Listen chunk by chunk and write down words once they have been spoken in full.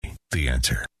The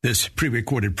Answer. This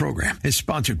pre-recorded program is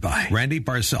sponsored by Randy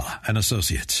Barcella and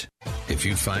Associates. If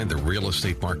you find the real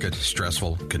estate market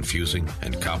stressful, confusing,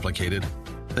 and complicated,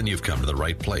 then you've come to the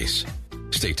right place.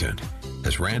 Stay tuned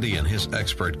as Randy and his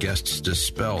expert guests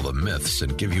dispel the myths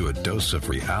and give you a dose of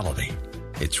reality.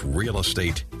 It's Real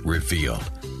Estate Revealed.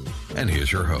 And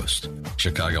here's your host,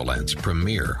 Chicagoland's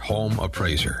premier home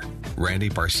appraiser, Randy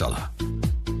Barcella.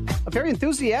 A very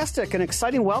enthusiastic and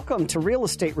exciting welcome to Real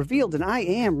Estate Revealed, and I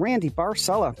am Randy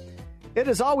Barcella. It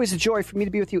is always a joy for me to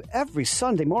be with you every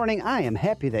Sunday morning. I am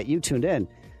happy that you tuned in.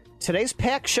 Today's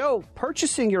packed show,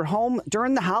 purchasing your home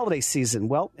during the holiday season.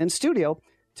 Well, in studio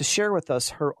to share with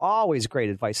us her always great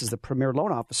advice is the Premier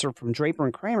Loan Officer from Draper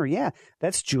 & Kramer. Yeah,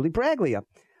 that's Julie Braglia.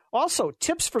 Also,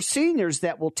 tips for seniors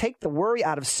that will take the worry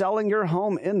out of selling your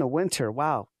home in the winter.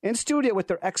 Wow. In studio with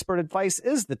their expert advice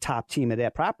is the top team at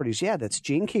At Properties. Yeah, that's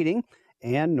Gene Keating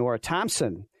and Nora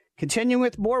Thompson. Continuing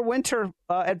with more winter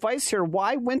advice here,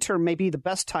 why winter may be the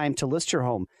best time to list your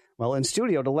home. Well, in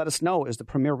studio to let us know is the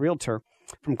Premier Realtor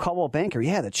from Coldwell Banker.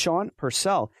 Yeah, that's Sean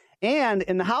Purcell. And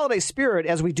in the holiday spirit,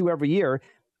 as we do every year,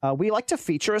 we like to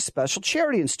feature a special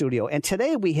charity in studio. And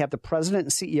today we have the president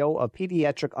and CEO of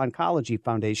Pediatric Oncology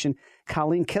Foundation,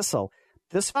 Colleen Kissel.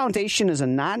 This foundation is a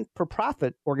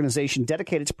non-for-profit organization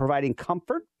dedicated to providing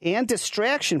comfort and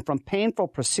distraction from painful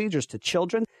procedures to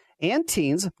children and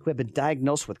teens who have been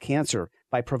diagnosed with cancer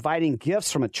by providing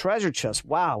gifts from a treasure chest.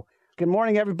 Wow. Good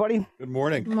morning, everybody. Good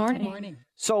morning. Good morning. Good morning.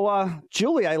 So,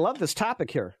 Julie, I love this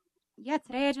topic here. Yeah,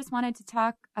 today I just wanted to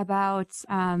talk about,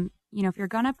 if you're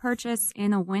going to purchase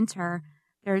in the winter,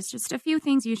 there's just a few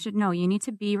things you should know. You need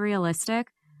to be realistic.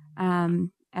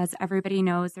 As everybody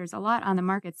knows, there's a lot on the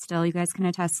market still. You guys can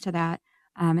attest to that.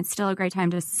 It's still a great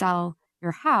time to sell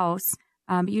your house.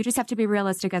 But you just have to be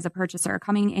realistic as a purchaser.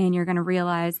 Coming in, you're going to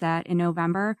realize that in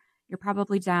November, you're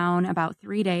probably down about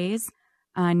 3 days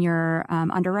on your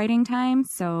underwriting time.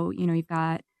 So, you've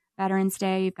got Veterans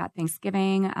Day, you've got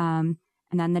Thanksgiving,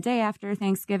 and then the day after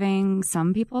Thanksgiving,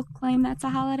 some people claim that's a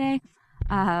holiday.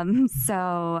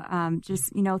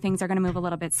 Just things are going to move a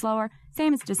little bit slower.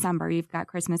 Same as December. You've got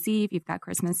Christmas Eve, you've got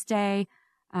Christmas Day,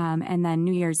 and then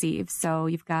New Year's Eve. So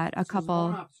you've got a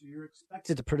couple. So you're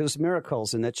expected to produce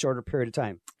miracles in that shorter period of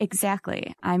time.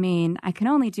 Exactly. I mean, I can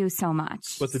only do so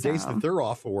much. But the days that they're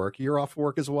off of work, you're off of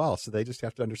work as well. So they just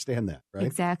have to understand that, right?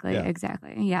 Exactly.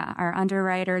 Yeah. Our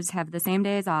underwriters have the same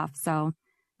days off. So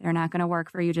they're not going to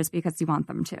work for you just because you want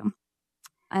them to.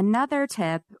 Another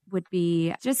tip would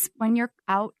be just when you're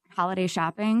out holiday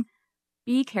shopping,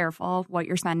 be careful what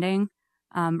you're spending.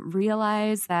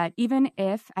 Realize that even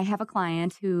if I have a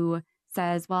client who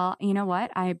says, well, you know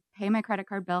what, I pay my credit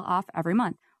card bill off every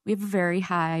month. We have very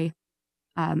high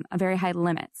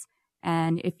limits.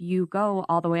 And if you go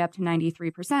all the way up to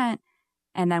 93%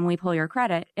 and then we pull your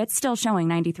credit, it's still showing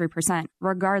 93%,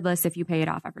 regardless if you pay it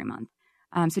off every month.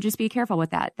 So just be careful with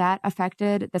that. That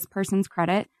affected this person's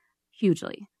credit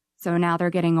hugely. So now they're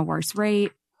getting a worse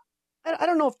rate. I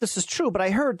don't know if this is true, but I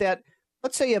heard that,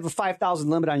 let's say you have a $5,000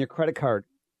 limit on your credit card.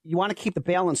 You want to keep the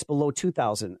balance below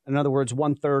 $2,000. In other words,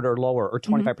 1/3 or lower, or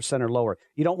 25% or lower.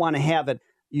 You don't want to have it,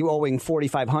 you owing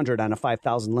 $4,500 on a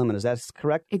 $5,000 limit. Is that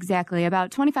correct? Exactly. About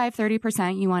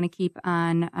 25-30% you want to keep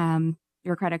on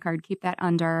your credit card. Keep that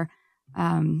under,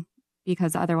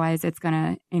 because otherwise it's going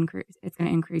to increase. It's going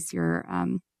to increase your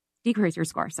decrease your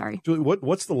score. Sorry. Julie,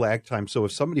 what's the lag time? So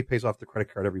if somebody pays off the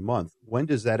credit card every month, when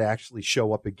does that actually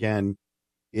show up again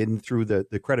in through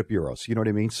the credit bureaus? You know what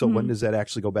I mean? So when does that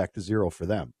actually go back to zero for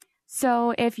them?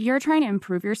 So if you're trying to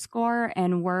improve your score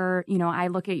and I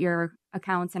look at your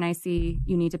accounts and I see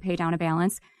you need to pay down a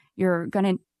balance,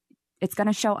 it's going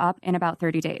to show up in about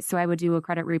 30 days. So I would do a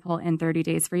credit repull in 30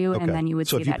 days for you. Okay. And then you would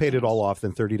see that. So if you paid it all off,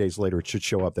 then 30 days later, it should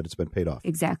show up that it's been paid off.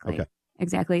 Exactly. Okay.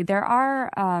 Exactly. There are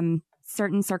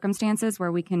certain circumstances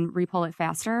where we can repull it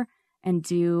faster and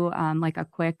do like a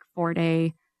quick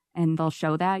 4-day, and they'll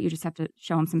show that. You just have to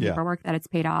show them some paperwork that it's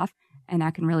paid off, and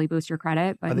that can really boost your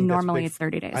credit. But normally it's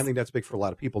 30 days. I think that's big for a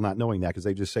lot of people not knowing that, because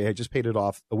they just say, I just paid it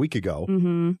off a week ago,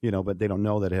 but they don't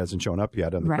know that it hasn't shown up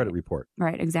yet on the credit report.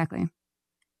 Right, exactly.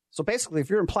 So basically, if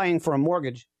you're applying for a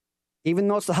mortgage, even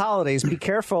though it's the holidays, be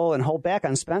careful and hold back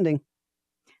on spending.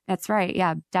 That's right.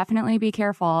 Yeah, definitely be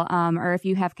careful. Or if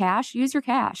you have cash, use your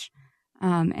cash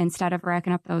instead of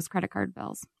racking up those credit card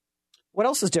bills. What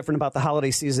else is different about the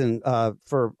holiday season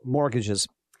for mortgages?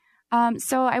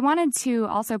 So I wanted to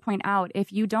also point out,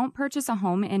 if you don't purchase a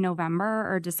home in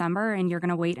November or December and you're going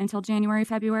to wait until January,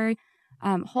 February,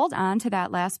 hold on to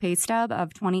that last pay stub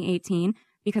of 2018,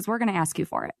 because we're going to ask you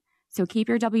for it. So keep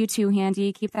your W-2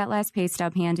 handy, keep that last pay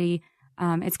stub handy.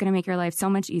 It's going to make your life so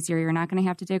much easier. You're not going to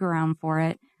have to dig around for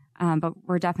it. But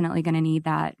we're definitely going to need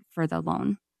that for the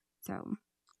loan. So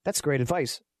that's great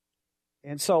advice.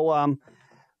 And so,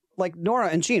 like Nora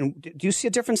and Jean, do you see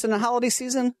a difference in the holiday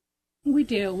season? We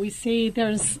do. We see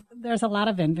there's a lot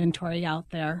of inventory out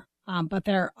there, but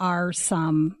there are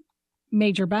some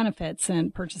major benefits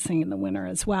in purchasing in the winter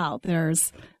as well.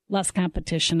 There's less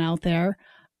competition out there.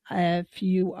 If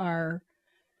you are,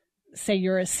 say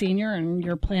you're a senior and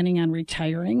you're planning on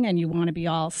retiring and you want to be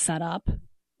all set up,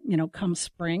 come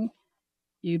spring,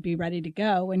 you'd be ready to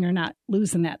go and you're not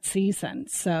losing that season.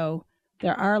 So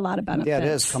there are a lot of benefits. Yeah, it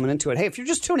is coming into it. Hey, if you're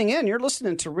just tuning in, you're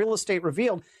listening to Real Estate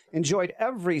Revealed, enjoyed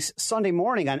every Sunday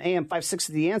morning on AM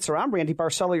 560 The Answer. I'm Randy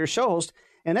Barcella, your show host,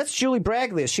 and that's Julie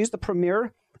Braglia. She's the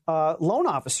premier loan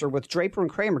officer with Draper and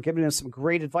Kramer, giving us some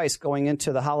great advice going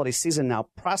into the holiday season. Now,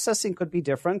 processing could be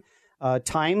different.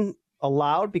 Time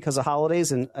allowed because of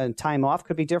holidays and time off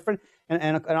could be different.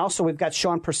 And also we've got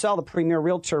Sean Purcell, the premier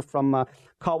realtor from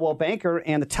Caldwell Banker,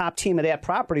 and the top team at At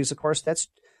Properties, of course. That's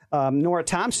Nora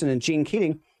Thompson and Gene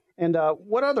Keating. And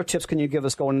what other tips can you give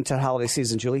us going into the holiday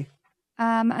season, Julie?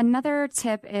 Another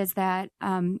tip is that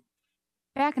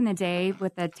back in the day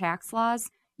with the tax laws,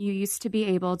 you used to be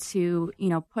able to,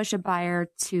 push a buyer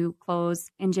to close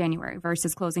in January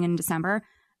versus closing in December.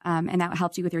 And that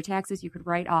helped you with your taxes. You could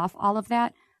write off all of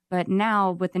that. But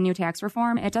now with the new tax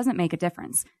reform, it doesn't make a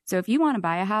difference. So if you want to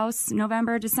buy a house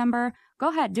November, December, go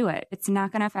ahead, do it. It's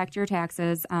not going to affect your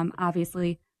taxes.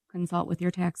 Obviously, consult with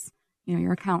your tax,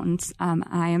 your accountant.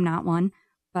 I am not one.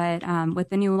 But with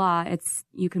the new law,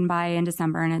 you can buy in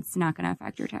December and it's not going to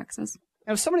affect your taxes.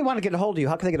 And if somebody wanted to get a hold of you,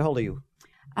 how can they get a hold of you?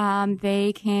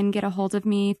 They can get a hold of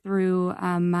me through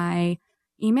my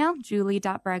email,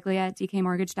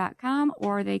 julie.braglia@dkmortgage.com,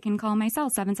 or they can call my cell,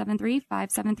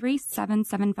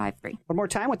 773-573-7753. One more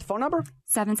time with the phone number?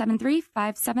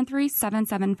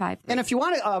 773-573-7753. And if you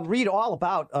want to read all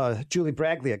about Julie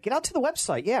Braglia, get out to the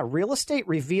website. Yeah,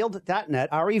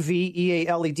 realestaterevealed.net,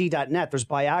 REVEALED.net. There's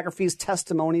biographies,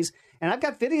 testimonies, and I've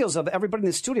got videos of everybody in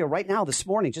the studio right now this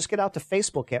morning. Just get out to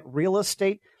Facebook at Real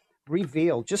Estate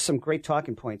Revealed. Just some great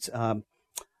talking points.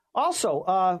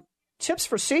 Also, tips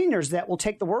for seniors that will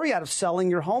take the worry out of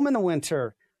selling your home in the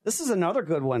winter. This is another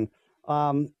good one.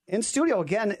 In studio,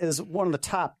 again, is one of the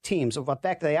top teams. In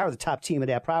fact, they are the top team at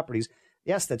At Properties.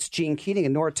 Yes, that's Gene Keating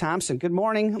and Nora Thompson. Good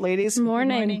morning, ladies. Good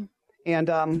morning.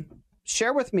 And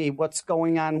share with me what's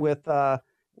going on with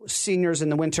seniors in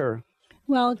the winter.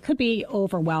 Well, it could be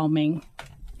overwhelming,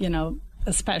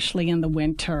 especially in the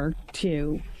winter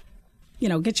to,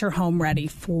 get your home ready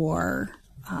for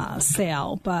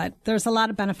sale, but there's a lot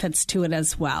of benefits to it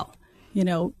as well.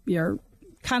 You're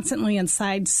constantly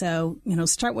inside, so,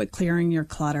 start with clearing your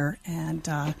clutter and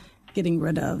getting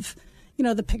rid of,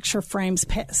 the picture frames.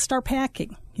 Start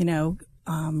packing,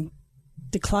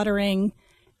 decluttering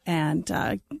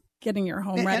and getting your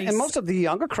home ready. And most of the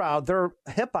younger crowd, they're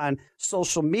hip on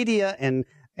social media and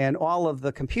all of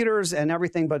the computers and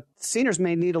everything, but seniors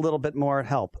may need a little bit more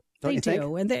help. Don't you think?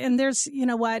 And there's,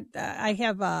 I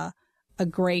have a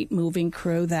great moving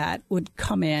crew that would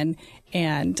come in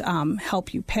and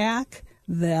help you pack.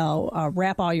 They'll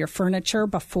wrap all your furniture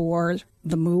before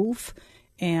the move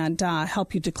and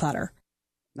help you declutter.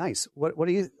 Nice. What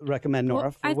do you recommend,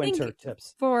 Nora, for winter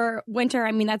tips? For winter,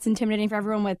 that's intimidating for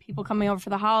everyone with people coming over for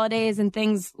the holidays and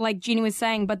things like Jeannie was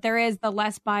saying, but there is the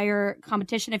less buyer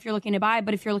competition if you're looking to buy,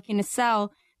 but if you're looking to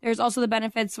sell, there's also the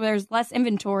benefits where there's less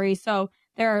inventory. So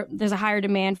there's a higher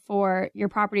demand for your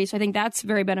property. So I think that's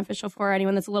very beneficial for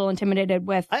anyone that's a little intimidated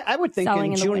with I would think in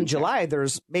June and winter. July,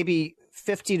 there's maybe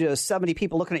 50 to 70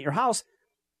 people looking at your house.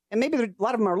 And maybe a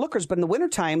lot of them are lookers, but in the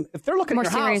wintertime, if they're looking More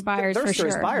at your serious house, buyers, they're for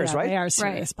serious sure. buyers, right? They are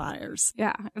serious buyers.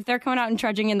 Yeah. If they're coming out and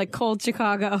trudging in the cold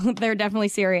Chicago, they're definitely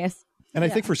serious. And I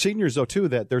think for seniors, though, too,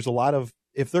 that there's a lot of,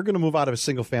 if they're going to move out of a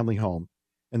single family home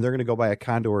and they're going to go buy a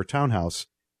condo or a townhouse,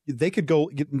 they could go,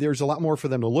 there's a lot more for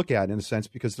them to look at in a sense,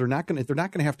 because they're not going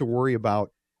to have to worry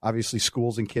about obviously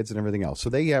schools and kids and everything else. So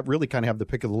they really kind of have the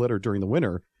pick of the litter during the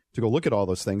winter to go look at all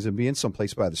those things and be in some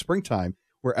place by the springtime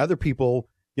where other people,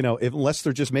 unless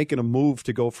they're just making a move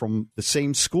to go from the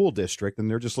same school district and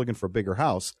they're just looking for a bigger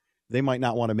house, they might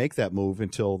not want to make that move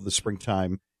until the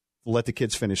springtime, let the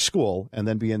kids finish school and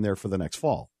then be in there for the next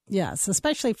fall. Yes,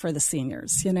 especially for the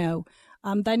seniors,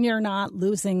 then you're not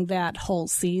losing that whole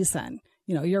season.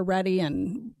 You're ready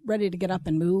to get up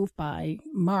and move by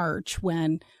March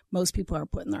when most people are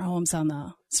putting their homes on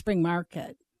the spring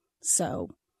market. So,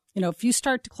 if you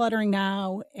start decluttering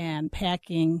now and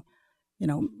packing,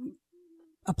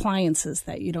 appliances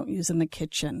that you don't use in the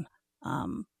kitchen,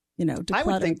 declutter. I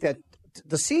would think that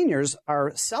the seniors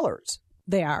are sellers.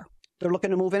 They are. They're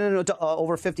looking to move into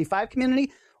over 55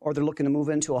 community, or they're looking to move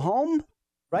into a home.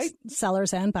 right?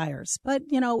 Sellers and buyers. But,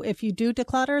 you know, if you do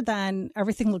declutter, then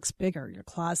everything looks bigger. Your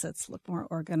closets look more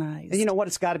organized. And you know what?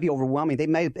 It's got to be overwhelming. They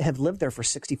may have lived there for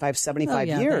 65, 75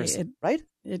 years, right?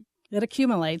 It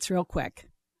accumulates real quick.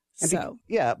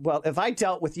 Well, if I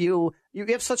dealt with you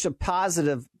have such a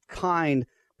positive, kind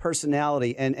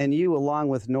personality, and you, along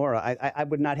with Nora, I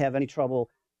would not have any trouble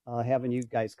having you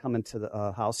guys come into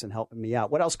the house and helping me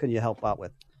out. What else can you help out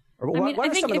with? Or what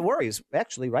are some of the worries,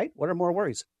 actually, right? What are more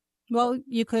worries? Well,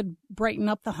 you could brighten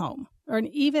up the home, or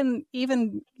even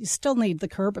you still need the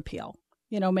curb appeal.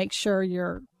 You know, make sure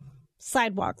your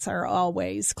sidewalks are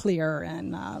always clear,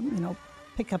 and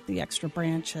pick up the extra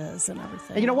branches and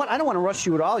everything. And you know what? I don't want to rush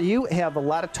you at all. You have a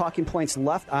lot of talking points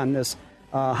left on this.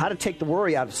 How to take the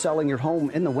worry out of selling your home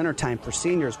in the wintertime for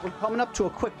seniors. We're coming up to a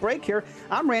quick break here.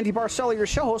 I'm Randy Barcella, your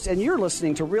show host, and you're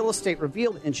listening to Real Estate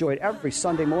Revealed. Enjoy it every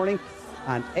Sunday morning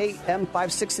on AM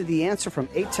 560 The Answer from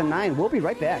 8 to 9. We'll be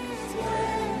right back.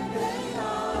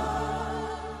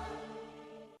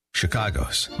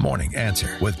 Chicago's Morning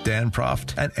Answer with Dan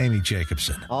Proft and Amy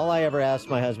Jacobson. All I ever asked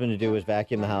my husband to do was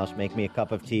vacuum the house, make me a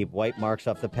cup of tea, wipe marks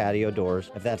off the patio doors.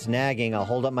 If that's nagging, I'll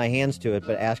hold up my hands to it,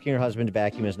 but asking your husband to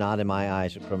vacuum is not, in my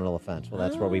eyes, a criminal offense. Well,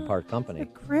 that's where we part company. A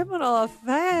criminal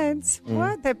offense?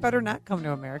 What? That better not come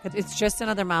to America. It's just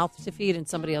another mouth to feed and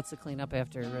somebody else to clean up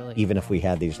after, really. Even if we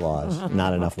had these laws,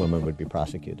 not enough women would be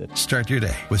prosecuted. Start your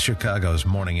day with Chicago's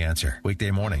Morning Answer. Weekday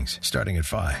mornings starting at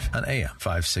 5 on AM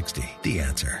 560. The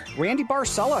Answer. Randy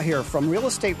Barcella here from Real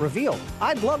Estate Revealed.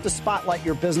 I'd love to spotlight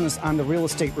your business on the Real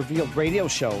Estate Revealed radio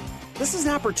show. This is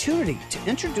an opportunity to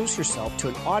introduce yourself to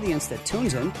an audience that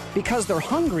tunes in because they're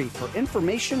hungry for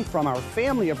information from our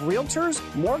family of realtors,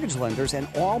 mortgage lenders, and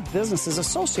all businesses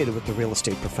associated with the real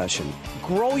estate profession.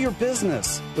 Grow your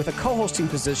business with a co-hosting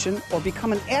position or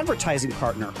become an advertising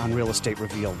partner on Real Estate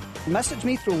Revealed. Message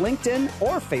me through LinkedIn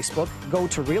or Facebook. Go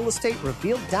to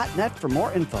realestaterevealed.net for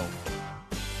more info.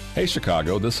 Hey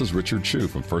Chicago, this is Richard Chu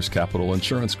from First Capital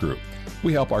Insurance Group.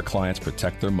 We help our clients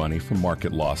protect their money from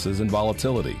market losses and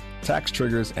volatility, tax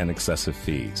triggers, and excessive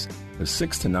fees. A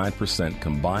 6 to 9%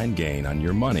 combined gain on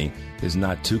your money is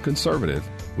not too conservative.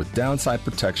 With downside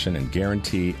protection and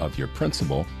guarantee of your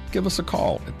principal, give us a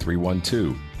call at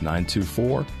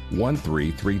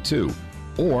 312-924-1332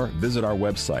 or visit our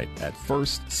website at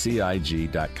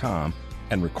firstcig.com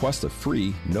and request a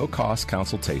free, no-cost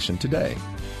consultation today.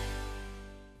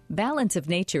 Balance of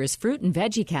Nature's fruit and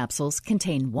veggie capsules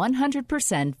contain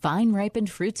 100% vine-ripened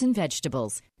fruits and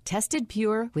vegetables, tested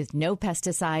pure with no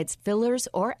pesticides, fillers,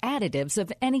 or additives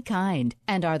of any kind,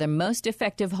 and are the most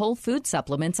effective whole food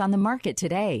supplements on the market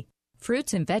today.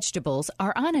 Fruits and vegetables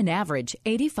are on an average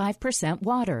 85%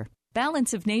 water.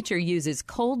 Balance of Nature uses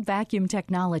cold vacuum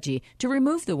technology to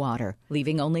remove the water,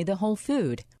 leaving only the whole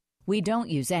food. We don't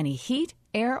use any heat,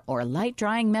 air, or light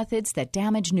drying methods that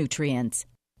damage nutrients.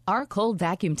 Our cold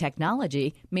vacuum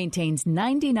technology maintains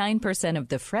 99% of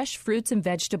the fresh fruits and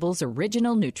vegetables'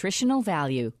 original nutritional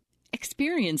value.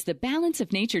 Experience the Balance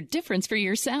of Nature difference for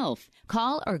yourself.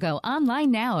 Call or go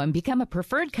online now and become a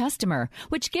preferred customer,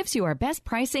 which gives you our best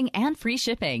pricing and free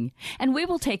shipping. And we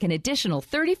will take an additional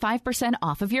 35%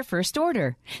 off of your first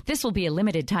order. This will be a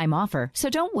limited time offer, so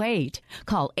don't wait.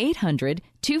 Call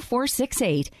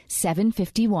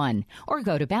 800-2468-751 or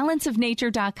go to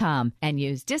balanceofnature.com and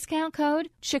use discount code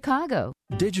Chicago.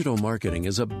 Digital marketing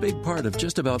is a big part of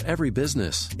just about every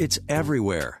business. It's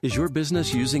everywhere. Is your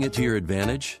business using it to your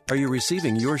advantage? Are you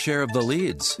receiving your share of the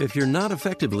leads? If you're not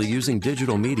effectively using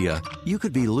digital media, you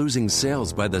could be losing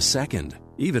sales by the second.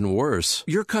 Even worse,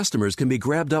 your customers can be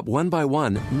grabbed up one by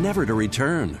one, never to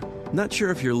return. Not sure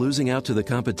if you're losing out to the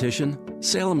competition?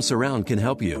 Salem Surround can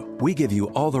help you. We give you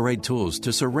all the right tools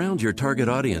to surround your target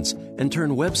audience and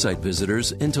turn website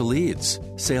visitors into leads.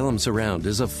 Salem Surround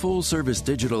is a full-service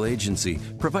digital agency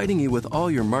providing you with all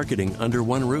your marketing under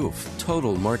one roof.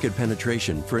 Total market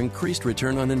penetration for increased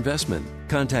return on investment.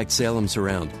 Contact Salem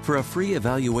Surround for a free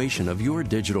evaluation of your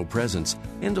digital presence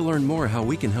and to learn more how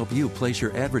we can help you place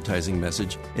your advertising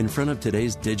message in front of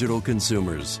today's digital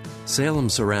consumers. Salem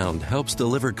Surround helps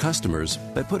deliver customers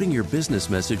by putting your business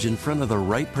message in front of the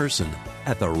right person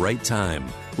at the right time.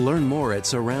 Learn more at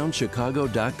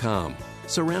surroundchicago.com.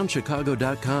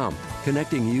 Surroundchicago.com,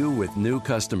 connecting you with new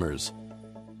customers.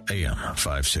 AM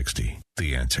 560,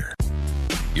 The Answer.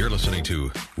 You're listening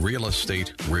to Real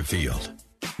Estate Revealed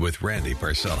with Randy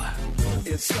Barcella.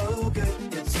 It's so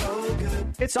good. It's so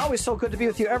good. It's always so good to be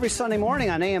with you every Sunday morning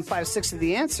on AM 560,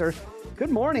 The Answer. Good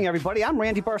morning, everybody. I'm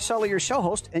Randy Barcella, your show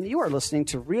host, and you are listening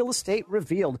to Real Estate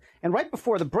Revealed. And right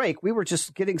before the break, we were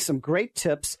just getting some great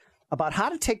tips about how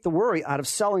to take the worry out of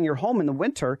selling your home in the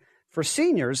winter for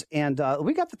seniors. And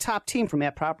we got the top team from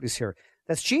At Properties here.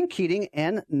 That's Gene Keating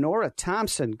and Nora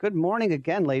Thompson. Good morning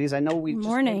again, ladies. I know we just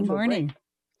Morning.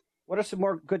 What are some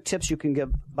more good tips you can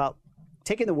give about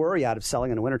taking the worry out of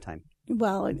selling in the wintertime?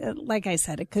 Well, like I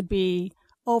said, it could be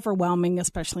overwhelming,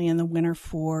 especially in the winter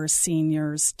for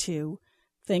seniors to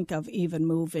think of even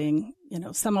moving.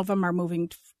 Some of them are moving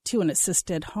to an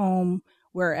assisted home,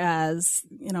 whereas,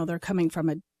 they're coming from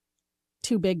a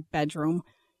 2-big bedroom,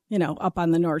 up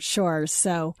on the North Shore.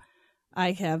 So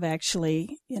I have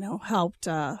actually, helped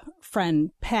a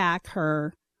friend pack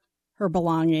her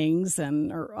belongings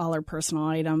and all her personal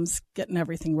items, getting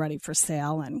everything ready for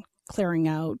sale and clearing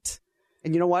out.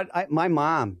 And you know what? My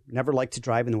mom never liked to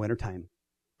drive in the wintertime.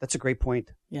 That's a great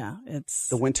point. Yeah, it's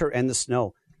the winter and the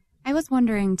snow. I was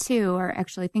wondering too, or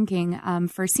actually thinking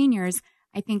for seniors,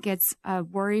 I think it's a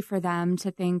worry for them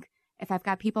to think if I've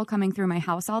got people coming through my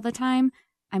house all the time,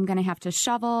 I'm going to have to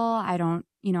shovel.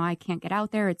 I can't get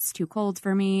out there. It's too cold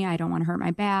for me. I don't want to hurt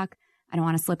my back. I don't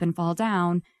want to slip and fall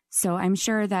down. So I'm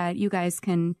sure that you guys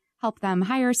can help them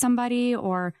hire somebody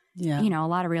or, a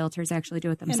lot of realtors actually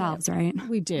do it themselves, right?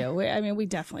 We do. We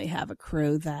definitely have a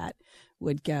crew that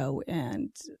would go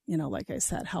and, like I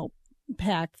said, help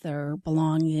pack their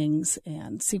belongings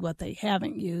and see what they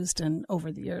haven't used and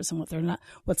over the years and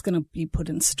what's going to be put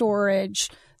in storage.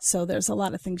 So there's a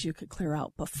lot of things you could clear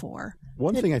out before.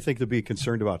 One thing I think to be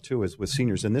concerned about too is with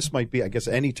seniors, and this might be, I guess,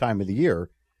 any time of the year,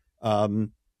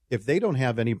 if they don't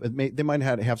have any, they might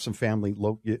have some family,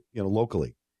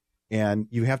 locally, and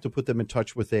you have to put them in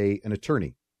touch with an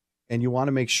attorney, and you want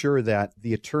to make sure that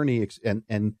the attorney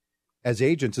and as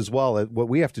agents as well, what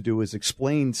we have to do is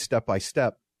explain step by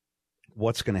step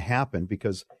what's going to happen,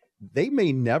 because they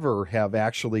may never have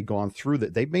actually gone through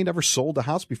that. They may never sold a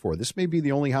house before. This may be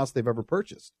the only house they've ever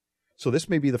purchased. So this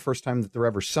may be the first time that they're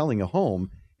ever selling a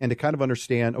home, and to kind of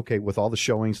understand, okay, with all the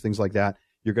showings, things like that,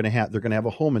 they're going to have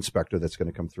a home inspector that's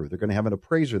going to come through. They're going to have an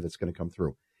appraiser that's going to come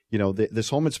through. This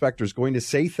home inspector is going to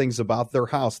say things about their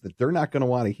house that they're not going to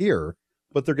want to hear,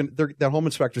 but that home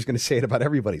inspector is going to say it about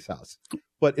everybody's house.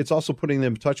 But it's also putting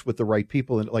them in touch with the right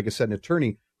people. And like I said, an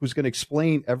attorney who's going to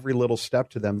explain every little step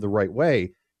to them the right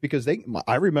way. Because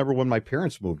I remember when my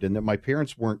parents moved, and that my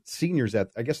parents weren't seniors I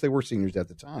guess they were seniors at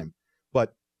the time,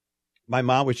 but my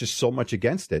mom was just so much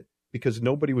against it because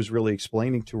nobody was really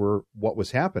explaining to her what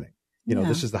was happening.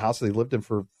 This is the house they lived in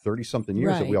for 30 something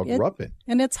years that we all grew up in.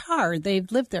 And it's hard. They've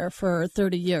lived there for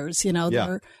 30 years.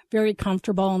 They're very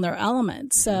comfortable in their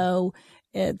element. So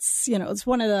it's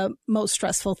one of the most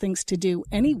stressful things to do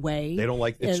anyway. They don't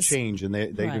like it's change, and they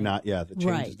do not. Yeah, the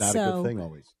change is not a good thing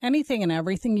always. Anything and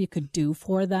everything you could do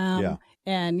for them,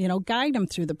 and guide them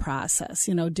through the process.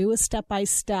 Do a step by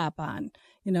step on.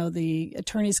 The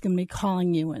attorney's going to be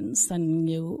calling you and sending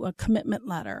you a commitment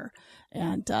letter,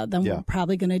 and then we're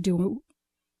probably going to do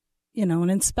an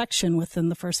inspection within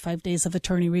the first 5 days of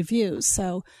attorney reviews.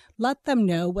 So let them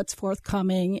know what's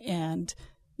forthcoming and.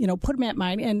 Put them at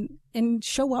mind and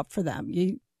show up for them.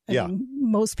 I mean,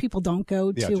 most people don't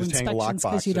go to inspections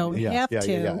because you don't have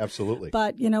to. Yeah, absolutely.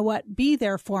 But you know what? Be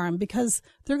there for them because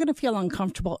they're going to feel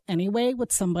uncomfortable anyway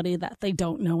with somebody that they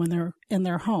don't know in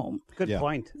their home. Good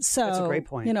point. So that's a great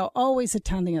point. Always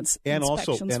attending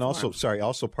inspections.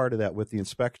 Also part of that with the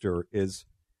inspector is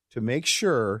to make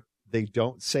sure they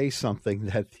don't say something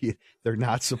that they're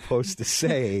not supposed to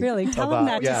say. Really, tell them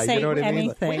not to say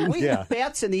anything. We have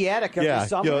bats in the attic every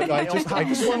summer. I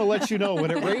just want to let you know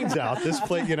when it rains out, this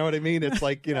place, you know what I mean? It's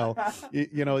like, you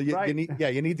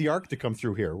need the ark to come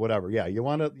through here, whatever. Yeah, you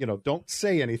want to, don't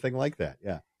say anything like that.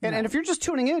 Yeah. And if you're just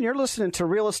tuning in, you're listening to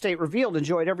Real Estate Revealed.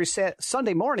 Enjoy it every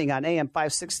Sunday morning on AM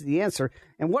 560 The Answer.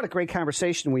 And what a great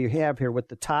conversation we have here with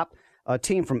the top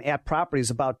team from At Properties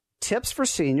about tips for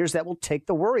seniors that will take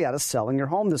the worry out of selling your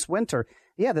home this winter.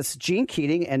 Yeah, that's Gene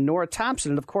Keating and Nora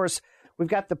Thompson. And, of course, we've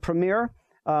got the premier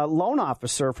loan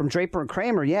officer from Draper &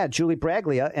 Kramer, Julie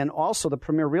Braglia, and also the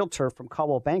premier realtor from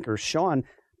Caldwell Banker, Sean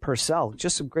Purcell.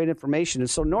 Just some great information. And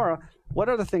so, Nora, what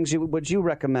other things would you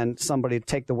recommend somebody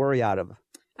take the worry out of?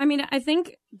 I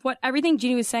think everything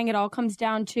Jeannie was saying, it all comes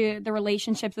down to the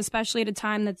relationships, especially at a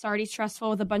time that's already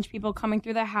stressful with a bunch of people coming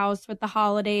through the house with the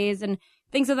holidays and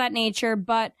things of that nature.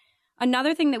 But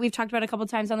another thing that we've talked about a couple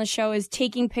times on the show is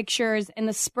taking pictures in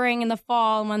the spring and the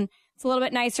fall when it's a little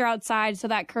bit nicer outside. So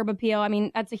that curb appeal,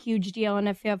 that's a huge deal. And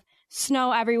if you have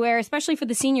snow everywhere, especially for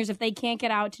the seniors, if they can't get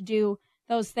out to do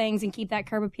those things and keep that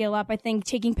curb appeal up, I think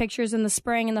taking pictures in the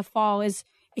spring and the fall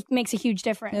it makes a huge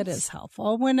difference. It is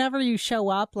helpful. Whenever you show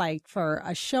up, like for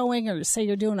a showing or say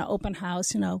you're doing an open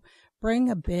house, bring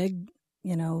a big,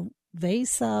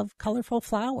 vase of colorful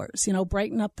flowers,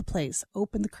 brighten up the place,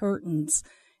 open the curtains,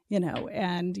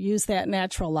 and use that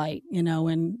natural light,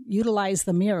 and utilize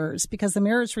the mirrors, because the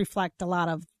mirrors reflect a lot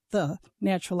of the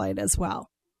natural light as well.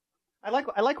 I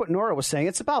like what Nora was saying.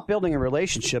 It's about building a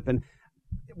relationship, and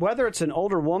whether it's an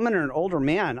older woman or an older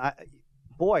man,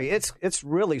 it's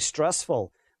really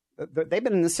stressful. They've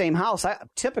been in the same house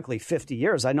typically 50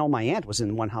 years. I know my aunt was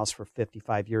in one house for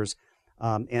 55 years,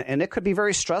 and it could be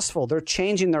very stressful. They're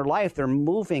changing their life. They're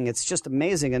moving. It's just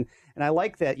amazing, and I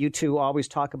like that you two always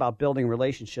talk about building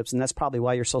relationships, and that's probably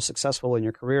why you're so successful in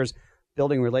your careers,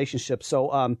 building relationships.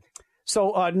 So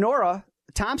Nora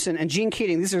Thompson and Gene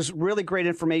Keating, this is really great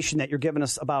information that you're giving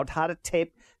us about how to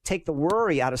take the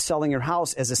worry out of selling your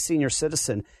house as a senior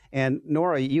citizen. And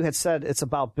Nora, you had said it's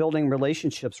about building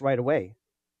relationships right away.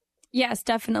 Yes,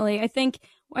 definitely. I think,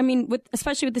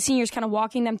 especially with the seniors, kind of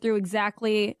walking them through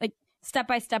exactly like step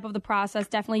by step of the process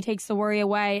definitely takes the worry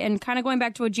away. And kind of going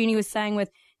back to what Jeannie was saying with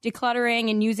decluttering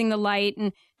and using the light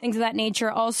and things of that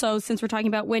nature. Also, since we're talking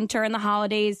about winter and the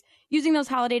holidays, using those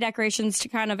holiday decorations to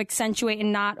kind of accentuate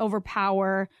and not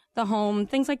overpower the home,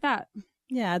 things like that.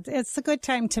 Yeah, it's a good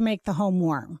time to make the home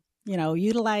warm.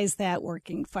 Utilize that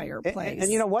working fireplace.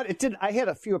 And you know what? I had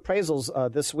a few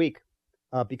appraisals this week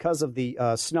because of the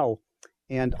snow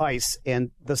and ice,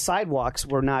 and the sidewalks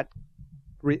were not.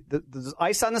 There's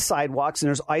ice on the sidewalks and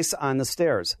there's ice on the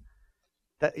stairs.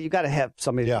 That you got to have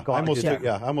somebody. Yeah, go I almost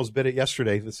bid it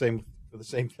yesterday. For the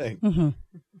same thing. Mm-hmm.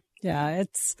 Yeah,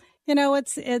 it's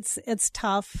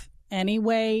tough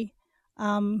anyway.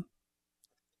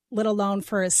 Let alone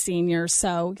for a senior.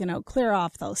 So, clear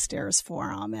off those stairs for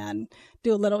them and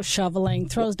do a little shoveling,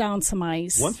 throws down some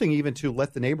ice. One thing even to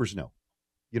let the neighbors know,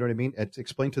 you know what I mean?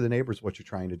 Explain to the neighbors what you're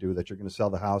trying to do, that you're going to sell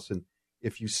the house. And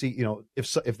if you see,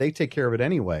 if they take care of it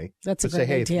anyway, that's a great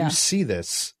idea. If you see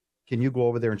this, can you go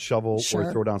over there and shovel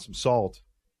or throw down some salt?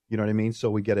 You know what I mean? So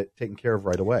we get it taken care of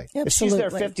right away. Absolutely. If she's there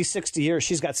 50, 60 years,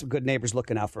 she's got some good neighbors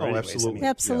looking out for her. Absolutely.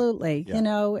 Absolutely.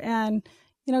 Yeah. And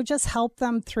just help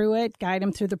them through it, guide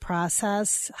them through the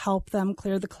process, help them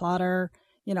clear the clutter,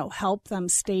 help them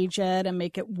stage it and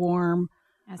make it warm.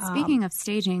 Speaking of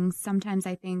staging, sometimes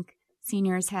I think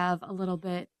seniors have a little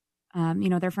bit,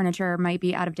 their furniture might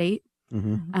be out of date.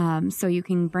 Mm-hmm. So you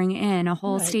can bring in a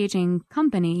whole staging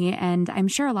company, and I'm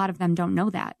sure a lot of them don't know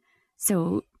that.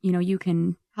 So, you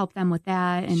can help them with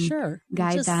that and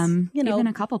guide them, even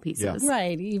a couple pieces. Yeah.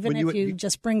 Right. Even if you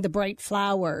just bring the bright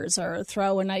flowers or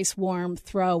throw a nice warm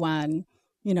throw on,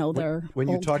 their When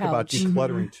you talk about couch.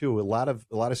 decluttering too, a lot of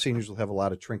seniors will have a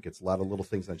lot of trinkets, a lot of little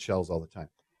things on shelves all the time.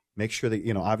 Make sure that,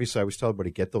 obviously I always tell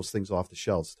everybody, get those things off the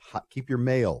shelves. Keep your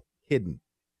mail hidden.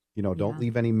 Don't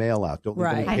leave any mail out. Don't leave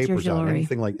any papers out.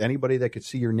 Anything like anybody that could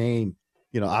see your name.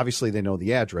 Obviously they know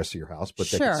the address of your house, but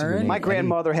they can see your name. My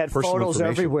grandmother had photos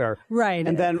everywhere. Right.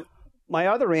 And then my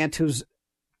other aunt, who's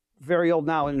very old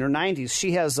now in her 90s,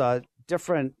 she has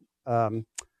different, there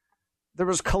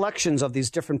was collections of these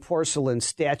different porcelain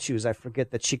statues, I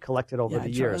forget, that she collected over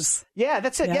the years. Yeah,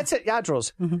 that's it. Yeah. That's it.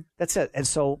 Yadros. Mm-hmm. That's it. And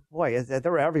so, boy,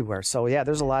 they're everywhere. So, yeah,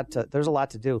 there's a lot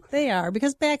to do. They are,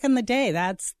 because back in the day,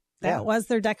 that was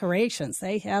their decorations.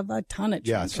 They have a ton of trinkets.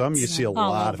 Yeah, some you see a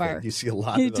lot of it. You see a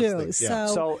lot of those things. Yeah.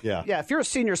 So, if you're a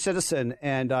senior citizen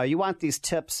and you want these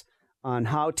tips on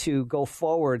how to go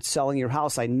forward selling your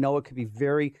house, I know it could be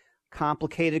very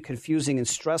complicated, confusing, and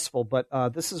stressful, but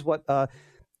this is what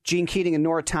Gene Keating and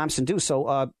Nora Thompson do.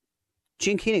 So,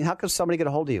 Gene Keating, how can somebody get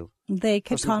a hold of you? They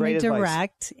could call me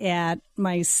direct at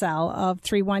my cell of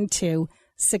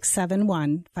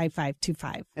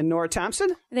 312-671-5525. And Nora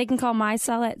Thompson? They can call my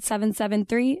cell at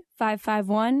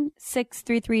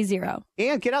 773-551-6330.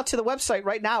 And get out to the website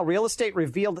right now,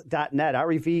 realestaterevealed.net,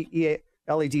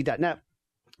 REVELED.net.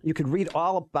 You can read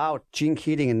all about Gene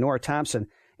Keating and Nora Thompson.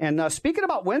 And speaking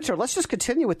about winter, let's just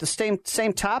continue with the same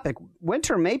topic.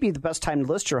 Winter may be the best time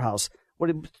to list your house. What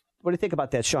do you think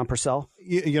about that, Sean Purcell?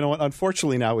 You know what?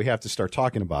 Unfortunately, now we have to start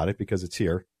talking about it because it's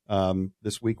here.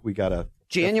 This week we got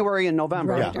January and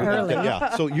November. Right, early.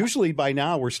 Yeah. So usually by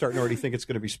now we're starting to already think it's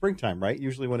going to be springtime, right?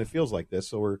 Usually when it feels like this.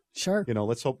 So we're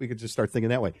let's hope we could just start thinking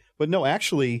that way. But no,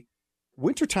 actually,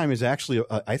 wintertime is actually,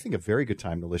 I think, a very good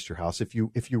time to list your house if you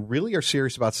really are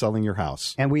serious about selling your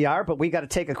house. And we are, but we got to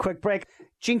take a quick break.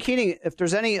 Gene Keating, if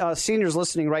there's any seniors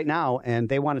listening right now and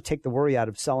they want to take the worry out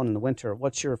of selling in the winter,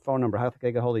 what's your phone number? How can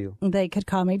they get a hold of you? They could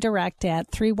call me direct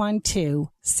at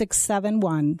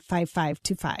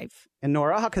 312-671-5525. And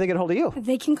Nora, how can they get a hold of you?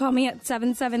 They can call me at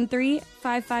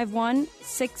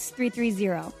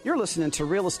 773-551-6330. You're listening to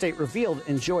Real Estate Revealed,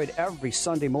 enjoyed every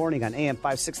Sunday morning on AM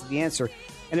 560 The Answer.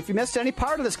 And if you missed any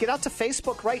part of this, get out to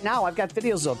Facebook right now. I've got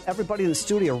videos of everybody in the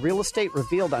studio, Real Estate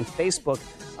Revealed on Facebook.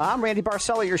 I'm Randy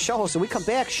Barcella, your show host, and we come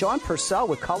back, Sean Purcell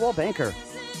with Caldwell Banker.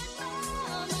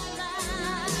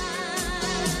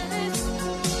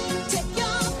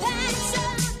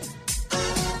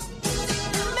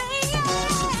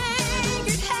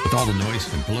 With all the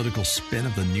noise and political spin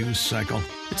of the news cycle,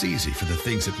 it's easy for the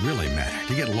things that really matter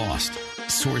to get lost.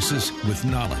 Sources with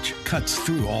knowledge cuts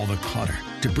through all the clutter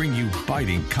to bring you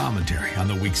biting commentary on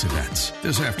the week's events.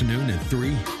 This afternoon at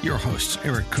 3, your hosts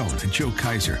Eric Cohn and Joe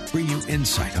Kaiser bring you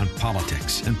insight on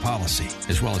politics and policy,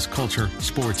 as well as culture,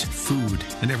 sports, food,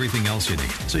 and everything else you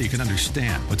need, so you can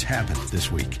understand what's happened this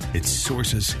week. It's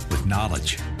Sources with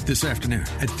Knowledge. This afternoon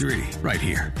at 3, right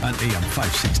here on AM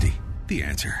 560. The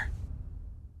Answer.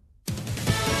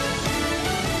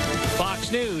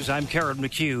 Fox News, I'm Karen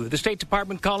McHugh. The State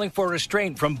Department calling for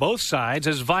restraint from both sides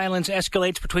as violence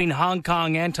escalates between Hong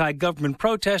Kong anti-government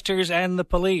protesters and the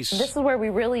police. This is where we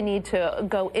really need to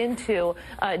go into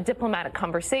diplomatic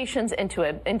conversations, into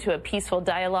a peaceful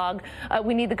dialogue.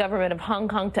 We need the government of Hong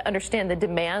Kong to understand the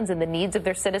demands and the needs of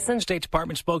their citizens. State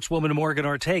Department spokeswoman Morgan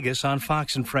Ortagus on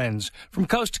Fox and Friends. From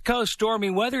coast to coast, stormy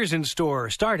weather's in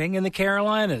store, starting in the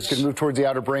Carolinas. It's going to move towards the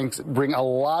Outer Banks, bring a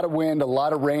lot of wind, a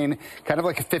lot of rain, kind of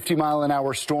like a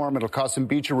 50-mile-an-hour storm. It'll cause some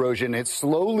beach erosion. It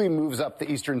slowly moves up the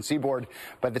eastern seaboard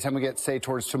by the time we get, say,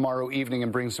 towards tomorrow evening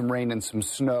and bring some rain and some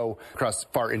snow across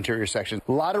far interior sections.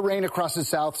 A lot of rain across the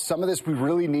south. Some of this we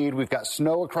really need. We've got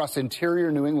snow across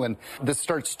interior New England. This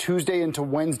starts Tuesday into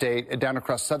Wednesday down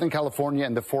across Southern California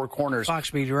and the Four Corners.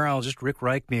 Fox meteorologist Rick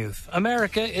Reichmuth.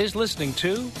 America is listening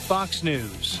to Fox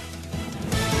News.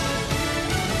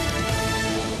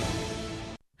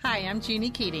 Hi, I'm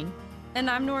Jeannie Keating. And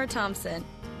I'm Nora Thompson,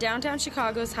 downtown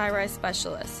Chicago's high-rise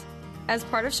specialist. As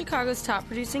part of Chicago's top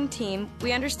producing team,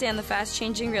 we understand the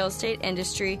fast-changing real estate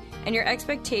industry and your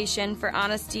expectation for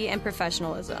honesty and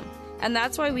professionalism. And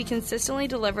that's why we consistently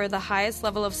deliver the highest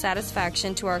level of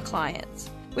satisfaction to our clients.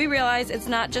 We realize it's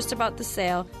not just about the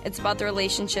sale, it's about the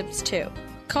relationships too.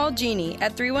 Call Jeannie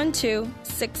at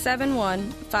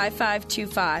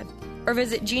 312-671-5525 or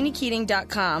visit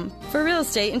jeanniekeating.com for real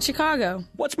estate in Chicago.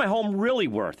 What's my home really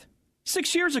worth?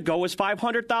 6 years ago it was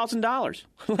 $500,000.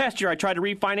 Last year I tried to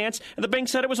refinance, and the bank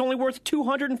said it was only worth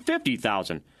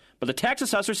 $250,000. But the tax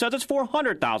assessor says it's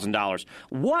 $400,000.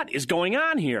 What is going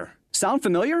on here? Sound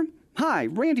familiar? Hi,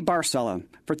 Randy Barcella.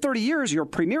 For 30 years, your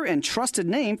premier and trusted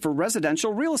name for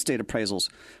residential real estate appraisals.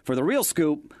 For the real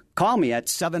scoop, call me at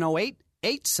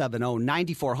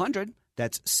 708-870-9400.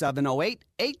 That's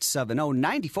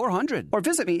 708-870-9400. Or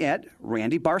visit me at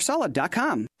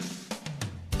randybarcella.com.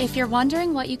 If you're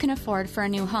wondering what you can afford for a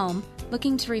new home,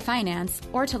 looking to refinance,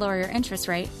 or to lower your interest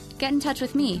rate, get in touch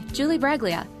with me, Julie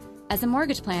Braglia. As a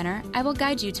mortgage planner, I will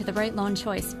guide you to the right loan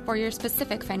choice for your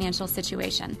specific financial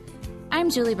situation.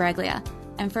 I'm Julie Braglia,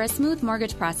 and for a smooth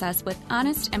mortgage process with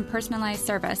honest and personalized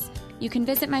service, you can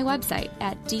visit my website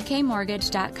at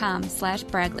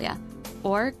dkmortgage.com/Braglia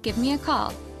or give me a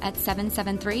call at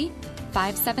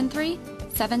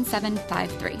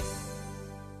 773-573-7753.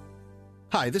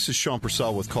 Hi, this is Sean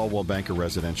Purcell with Caldwell Banker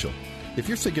Residential. If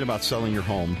you're thinking about selling your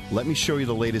home, let me show you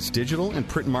the latest digital and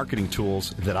print marketing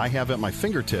tools that I have at my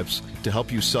fingertips to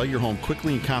help you sell your home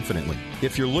quickly and confidently.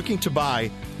 If you're looking to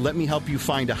buy, let me help you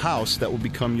find a house that will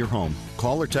become your home.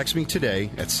 Call or text me today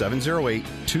at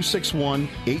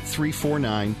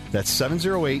 708-261-8349. That's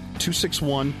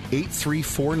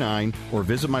 708-261-8349. Or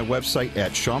visit my website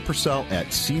at Sean Purcell at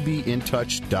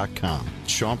cbintouch.com.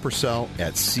 Sean Purcell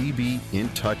at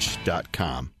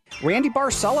cbintouch.com. Randy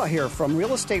Barcella here from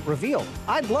Real Estate Revealed.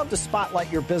 I'd love to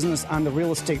spotlight your business on the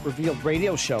Real Estate Revealed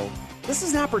radio show. This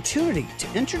is an opportunity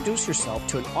to introduce yourself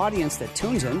to an audience that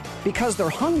tunes in because they're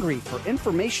hungry for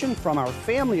information from our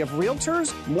family of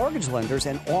realtors, mortgage lenders,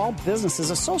 and all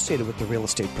businesses associated with the real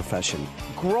estate profession.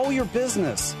 Grow your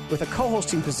business with a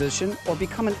co-hosting position or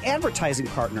become an advertising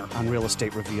partner on Real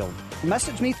Estate Revealed.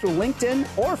 Message me through LinkedIn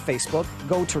or Facebook.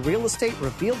 Go to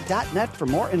realestaterevealed.net for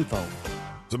more info.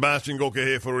 Sebastian Gorka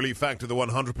here for Relief Factor, the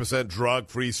 100%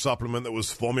 drug-free supplement that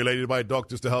was formulated by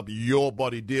doctors to help your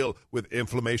body deal with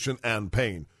inflammation and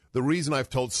pain. The reason I've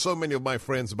told so many of my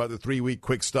friends about the 3-week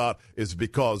quick start is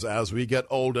because as we get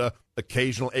older,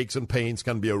 occasional aches and pains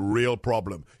can be a real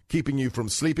problem, keeping you from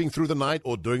sleeping through the night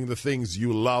or doing the things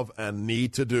you love and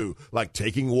need to do, like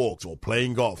taking walks or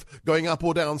playing golf, going up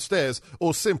or down stairs,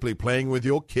 or simply playing with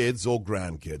your kids or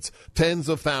grandkids. Tens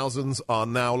of thousands are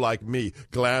now like me,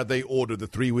 glad they ordered the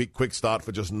 3-week quick start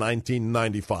for just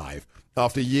 $19.95.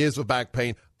 After years of back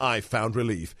pain, I found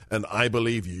relief, and I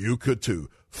believe you could too.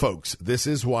 Folks, this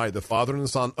is why the father and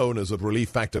son owners of Relief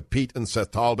Factor, Pete and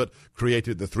Seth Talbot,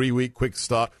 created the 3-week quick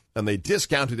start, and they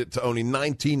discounted it to only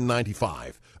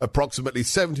 $19.95. Approximately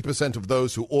 70% of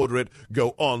those who order it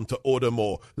go on to order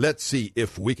more. Let's see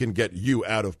if we can get you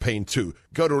out of pain too.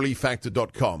 Go to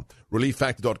ReliefFactor.com,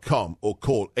 ReliefFactor.com, or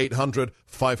call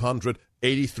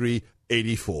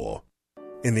 800-500-8384.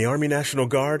 In the Army National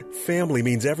Guard, family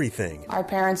means everything. Our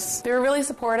parents, they were really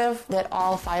supportive that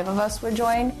all 5 of us would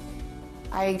join.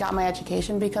 I got my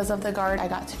education because of the Guard. I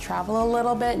got to travel a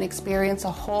little bit and experience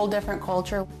a whole different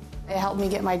culture. It helped me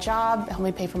get my job, it helped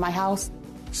me pay for my house.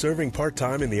 Serving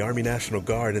part-time in the Army National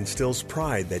Guard instills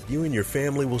pride that you and your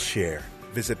family will share.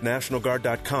 Visit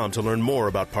NationalGuard.com to learn more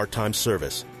about part-time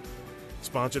service.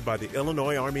 Sponsored by the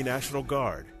Illinois Army National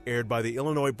Guard. Aired by the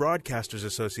Illinois Broadcasters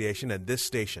Association and this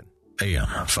station. AM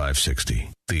 560,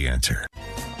 The Answer.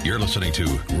 You're listening to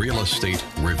Real Estate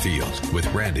Revealed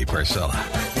with Randy Barcella.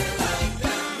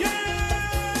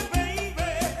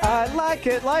 I like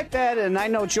it like that, and I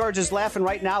know George is laughing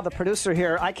right now, the producer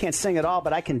here. I can't sing at all,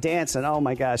 but I can dance, and oh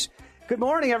my gosh. Good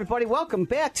morning, everybody. Welcome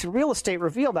back to Real Estate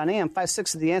Revealed on AM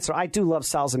 560, The Answer. I do love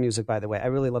salsa music, by the way. I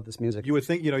really love this music. You would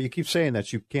think, you keep saying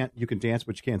that you can dance,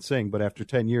 but you can't sing. But after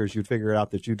 10 years, you'd figure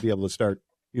out that you'd be able to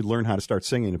you'd learn how to start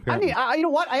singing, apparently. You know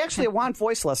what? I actually want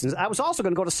voice lessons. I was also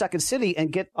going to go to Second City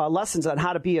and get lessons on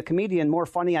how to be a comedian more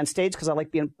funny on stage because I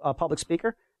like being a public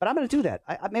speaker. But I'm going to do that.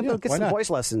 Maybe I'll get some voice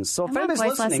lessons. So if I anybody's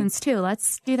voice listening, lessons too.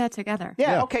 Let's do that together.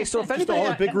 Yeah. Okay. So if anybody, all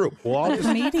in a big group, we'll all just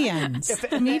comedians. If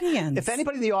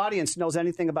anybody in the audience knows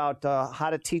anything about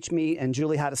how to teach me and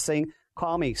Julie how to sing,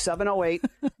 call me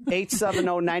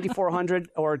 708-870-9400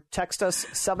 or text us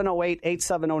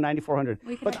 708-870-9400.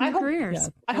 We could have careers.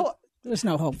 I hope. There's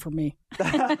no hope for me.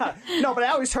 No, but I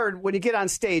always heard when you get on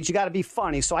stage, you got to be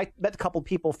funny. So I met a couple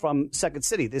people from Second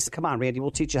City. They said, come on, Randy, we'll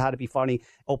teach you how to be funny,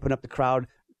 open up the crowd,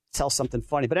 tell something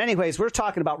funny. But anyways, we're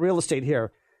talking about real estate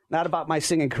here, not about my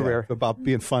singing career. Yeah, about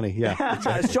being funny, yeah.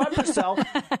 Sean Purcell,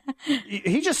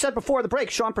 he just said before the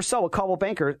break, Sean Purcell with Coldwell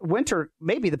Banker, winter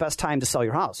may be the best time to sell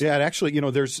your house. Yeah, and actually,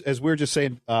 there's, as we were just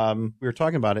saying, we were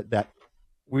talking about it, that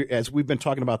as we've been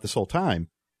talking about this whole time,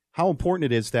 how important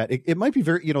it is that it might be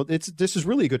very, this is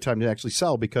really a good time to actually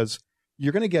sell because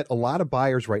you're going to get a lot of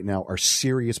buyers right now are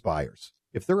serious buyers.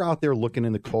 If they're out there looking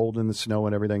in the cold and the snow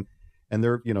and everything, and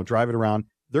they're, driving around,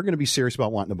 they're going to be serious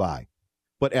about wanting to buy.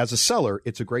 But as a seller,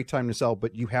 it's a great time to sell,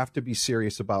 but you have to be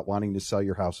serious about wanting to sell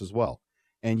your house as well.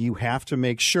 And you have to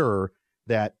make sure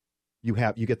that you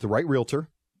get the right realtor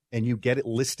and you get it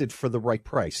listed for the right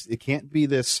price. It can't be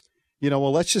this,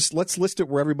 let's list it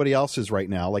where everybody else is right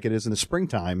now, like it is in the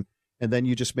springtime, and then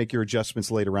you just make your adjustments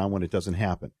later on when it doesn't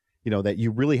happen. That you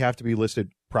really have to be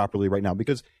listed properly right now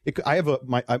because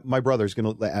my brother's I'm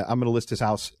going to list his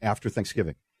house after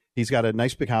Thanksgiving. He's got a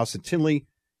nice big house in Tinley,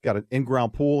 got an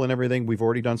in-ground pool and everything. We've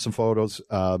already done some photos.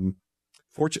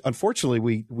 Unfortunately,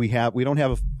 we didn't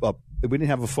have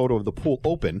a photo of the pool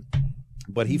open,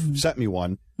 but he sent me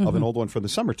one of an old one from the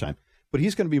summertime. But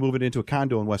he's going to be moving into a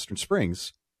condo in Western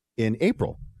Springs in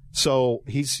April. So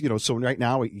he's, so right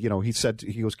now, he said,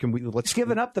 let's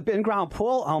giving up the in-ground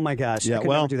pool. Oh my gosh. Yeah. I could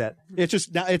never do that. It's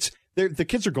just now the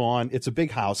kids are gone. It's a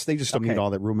big house. They just don't need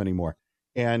all that room anymore.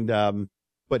 And,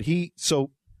 but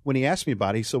when he asked me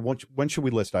about it, he said, when should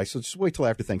we list? I said, just wait till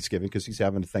after Thanksgiving because he's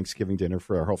having a Thanksgiving dinner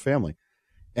for our whole family.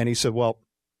 And he said, well,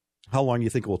 how long do you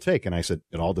think it will take? And I said,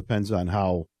 it all depends on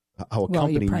how a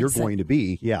company you're going to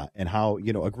be. Yeah. And how,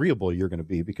 agreeable you're going to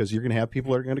be because you're going to have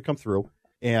people that are going to come through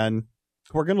and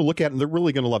we're going to look at it and they're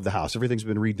really going to love the house. Everything's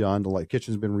been redone. The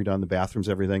kitchen's been redone, the bathrooms,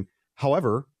 everything.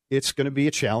 However, it's going to be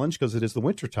a challenge because it is the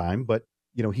winter time, but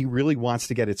he really wants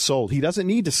to get it sold. He doesn't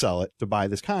need to sell it to buy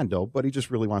this condo, but he just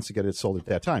really wants to get it sold at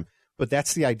that time. But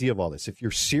that's the idea of all this. If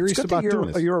you're serious about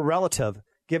doing this. You're a relative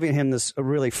giving him this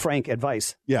really frank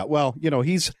advice. Yeah, well,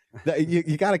 he's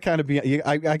you got to kind of be.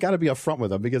 I got to be upfront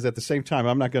with him because at the same time,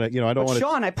 I'm not going to. I don't want to.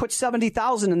 Sean, I put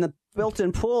 $70,000 in the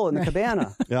built-in pool in the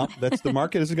cabana. Yeah, that's the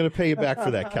market isn't going to pay you back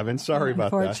for that, Kevin. Sorry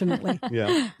about that. Unfortunately.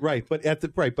 Yeah, right. But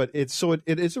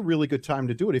it is a really good time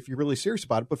to do it if you're really serious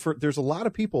about it. But there's a lot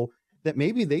of people that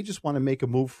maybe they just want to make a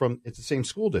move from it's the same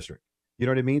school district. You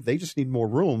know what I mean? They just need more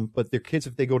room. But their kids,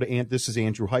 if they go to this is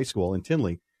Andrew High School in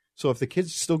Tinley. So if the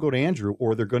kids still go to Andrew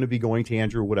or they're going to be going to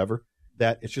Andrew or whatever,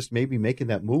 that it's just maybe making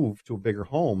that move to a bigger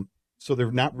home. So they're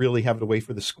not really having to wait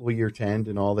for the school year to end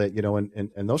and all that,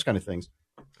 and those kind of things.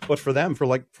 But for them,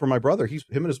 for my brother, him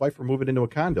and his wife are moving into a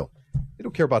condo. They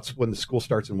don't care about when the school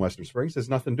starts in Western Springs. There's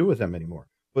nothing to do with them anymore.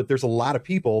 But there's a lot of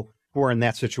people who are in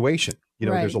that situation.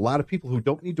 There's a lot of people who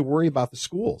don't need to worry about the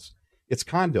schools. It's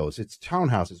condos, it's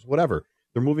townhouses, whatever.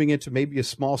 They're moving into maybe a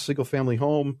small single family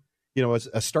home, as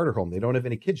a starter home. They don't have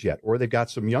any kids yet, or they've got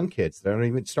some young kids that haven't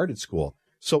even started school.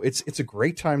 So it's a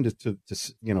great time to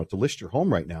list your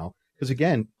home right now. Because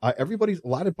again, a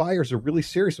lot of buyers are really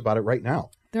serious about it right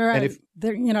now.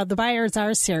 The buyers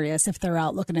are serious if they're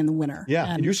out looking in the winter. Yeah,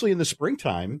 and usually in the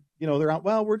springtime, they're out.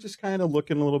 Well, we're just kind of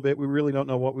looking a little bit. We really don't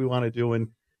know what we want to do, and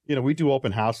we do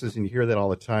open houses, and you hear that all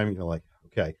the time. And you're like,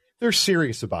 okay, they're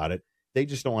serious about it. They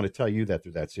just don't want to tell you that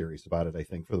they're that serious about it, I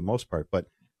think, for the most part. But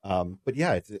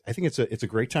yeah, I think it's a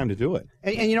great time to do it.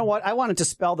 And you know what? I want to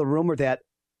dispel the rumor that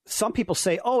some people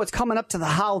say, oh, it's coming up to the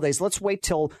holidays. Let's wait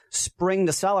till spring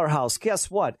to sell our house.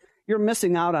 Guess what? You're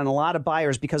missing out on a lot of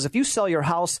buyers, because if you sell your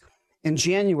house in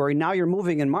January, now you're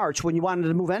moving in March when you wanted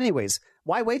to move anyways.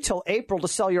 Why wait till April to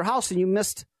sell your house and you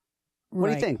missed? What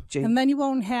do you think, Jane? And then you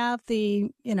won't have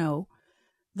the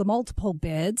multiple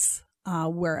bids.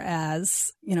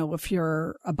 Whereas, if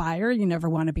you're a buyer, you never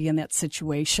want to be in that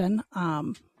situation.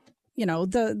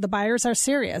 The buyers are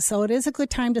serious. So it is a good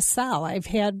time to sell. I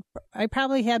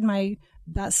probably had my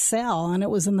best sale, and it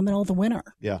was in the middle of the winter.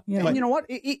 Yeah. And you know what?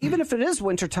 Even if it is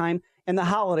wintertime and the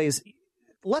holidays,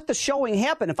 let the showing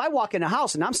happen. If I walk in a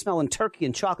house and I'm smelling turkey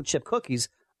and chocolate chip cookies,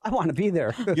 I want to be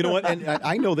there. You know what? And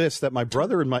I know this, that my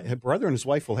brother and his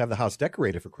wife will have the house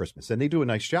decorated for Christmas, and they do a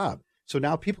nice job. So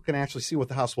now people can actually see what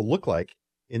the house will look like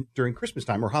during Christmas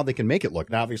time, or how they can make it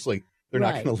look. Now, obviously, they're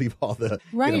not going to leave all the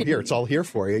here. It's all here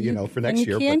for you, for next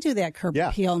year. You can do that curb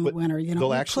appeal in the winter.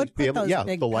 They'll actually be able,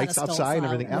 the lights outside and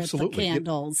everything. Absolutely, the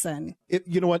candles and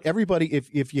you know what? Everybody,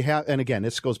 if you have, and again,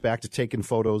 this goes back to taking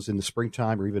photos in the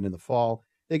springtime or even in the fall.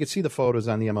 They can see the photos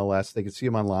on the MLS. They can see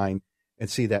them online and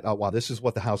see that, oh wow, this is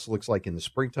what the house looks like in the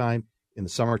springtime, in the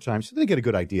summertime. So they get a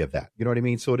good idea of that. You know what I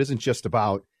mean? So it isn't just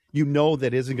about.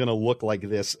 That isn't going to look like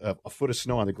this, a foot of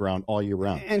snow on the ground all year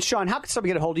round. And Sean, how can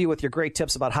somebody get a hold of you with your great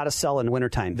tips about how to sell in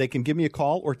wintertime? They can give me a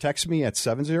call or text me at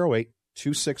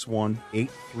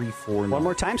 708-261-8349. One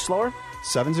more time, slower.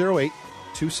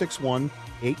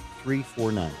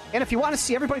 708-261-8349. And if you want to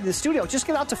see everybody in the studio, just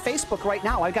get out to Facebook right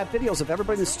now. I've got videos of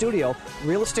everybody in the studio,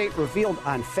 Real Estate Revealed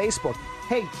on Facebook.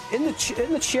 Hey, in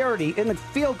the charity, in the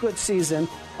feel-good season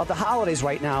of the holidays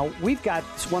right now, we've got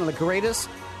one of the greatest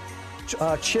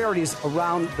charities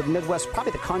around the Midwest,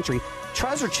 probably the country,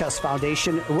 Treasure Chest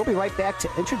Foundation. We'll be right back to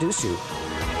introduce you.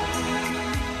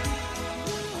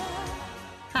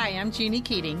 Hi, I'm Jeannie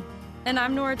Keating. And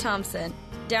I'm Nora Thompson,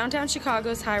 downtown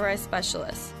Chicago's high-rise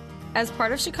specialist. As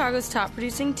part of Chicago's top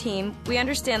producing team, we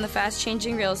understand the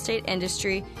fast-changing real estate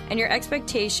industry and your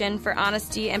expectation for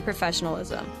honesty and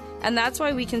professionalism. And that's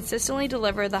why we consistently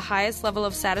deliver the highest level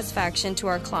of satisfaction to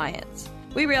our clients.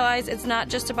 We realize it's not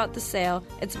just about the sale,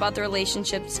 it's about the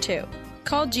relationships too.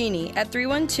 Call Jeannie at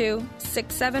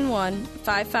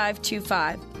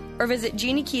 312-671-5525 or visit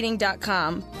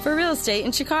jeanniekeating.com for real estate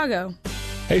in Chicago.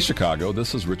 Hey Chicago,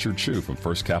 this is Richard Chu from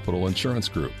First Capital Insurance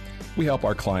Group. We help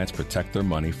our clients protect their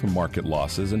money from market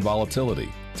losses and volatility,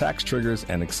 tax triggers,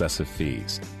 and excessive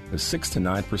fees. A 6 to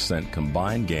 9%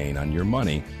 combined gain on your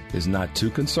money is not too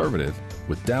conservative.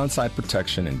 With downside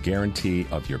protection and guarantee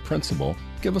of your principal,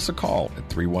 give us a call at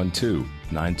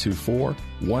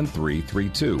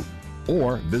 312-924-1332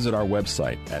 or visit our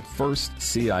website at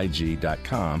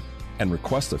firstcig.com and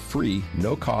request a free,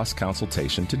 no-cost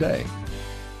consultation today.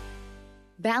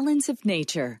 Balance of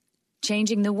Nature,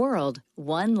 changing the world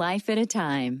one life at a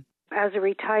time. As a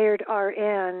retired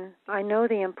RN, I know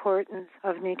the importance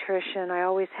of nutrition. I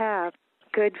always have.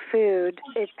 Good food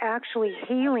is actually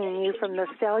healing you from the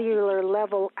cellular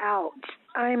level out.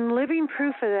 I'm living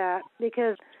proof of that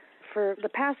because for the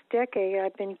past decade,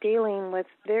 I've been dealing with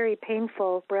very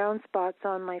painful brown spots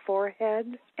on my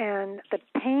forehead, and the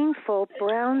painful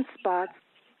brown spots,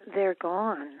 they're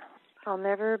gone. I'll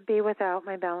never be without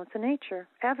my Balance of Nature,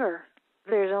 ever.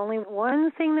 There's only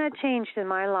one thing that changed in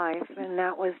my life, and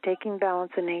that was taking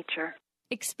Balance of Nature.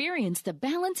 Experience the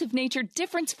Balance of Nature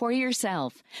difference for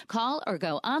yourself. Call or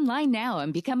go online now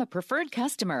and become a preferred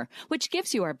customer, which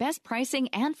gives you our best pricing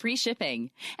and free shipping.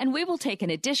 And we will take an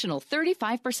additional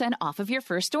 35% off of your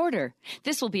first order.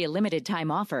 This will be a limited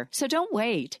time offer, so don't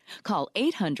wait. Call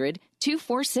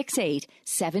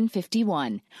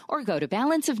 800-2468-751 or go to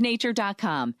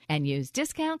balanceofnature.com and use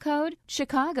discount code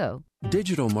Chicago.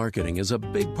 Digital marketing is a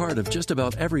big part of just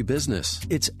about every business.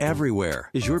 It's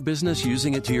everywhere. Is your business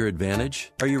using it to your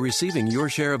advantage? Are you receiving your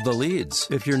share of the leads?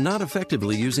 If you're not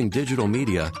effectively using digital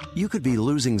media, you could be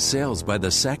losing sales by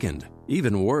the second.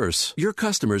 Even worse, your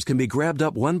customers can be grabbed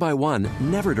up one by one,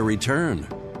 never to return.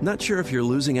 Not sure if you're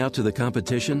losing out to the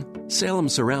competition? Salem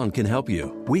Surround can help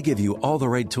you. We give you all the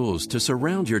right tools to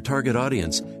surround your target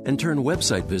audience and turn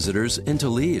website visitors into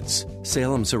leads.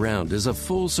 Salem Surround is a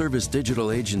full-service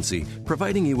digital agency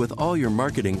providing you with all your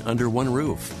marketing under one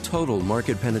roof. Total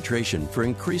market penetration for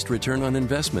increased return on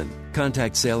investment.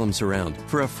 Contact Salem Surround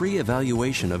for a free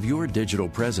evaluation of your digital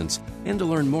presence and to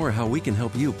learn more how we can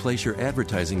help you place your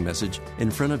advertising message in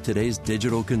front of today's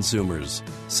digital consumers.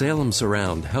 Salem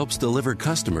Surround helps deliver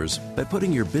customers by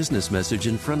putting your business message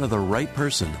in front of the right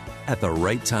person at the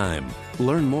right time.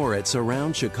 Learn more at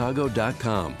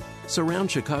surroundchicago.com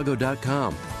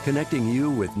SurroundChicago.com, connecting you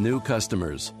with new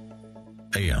customers.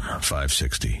 AM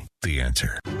 560, The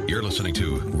Answer. You're listening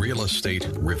to Real Estate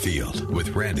Revealed with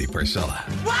Randy Barcella.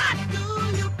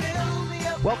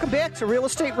 Welcome back to Real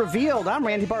Estate Revealed. I'm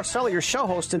Randy Barcella, your show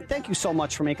host, and thank you so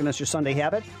much for making this your Sunday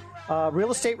habit.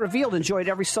 Real Estate Revealed, enjoyed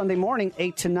every Sunday morning,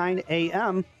 8 to 9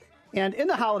 a.m. And in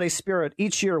the holiday spirit,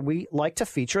 each year we like to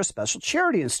feature a special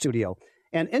charity in studio.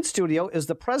 And in studio is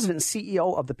the president and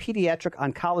CEO of the Pediatric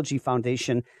Oncology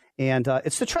Foundation, and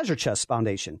it's the Treasure Chest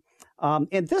Foundation.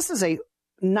 And this is a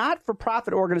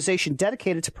not-for-profit organization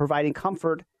dedicated to providing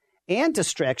comfort and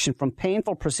distraction from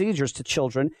painful procedures to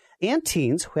children and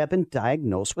teens who have been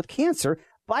diagnosed with cancer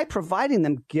by providing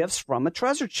them gifts from a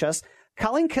treasure chest.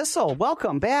 Colleen Kissel,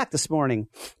 welcome back this morning.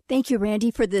 Thank you, Randy,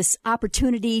 for this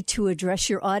opportunity to address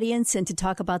your audience and to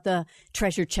talk about the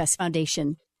Treasure Chest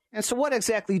Foundation. And so what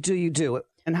exactly do you do,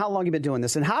 and how long have you been doing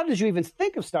this, and how did you even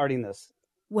think of starting this?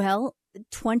 Well,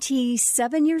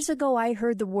 27 years ago, I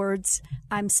heard the words,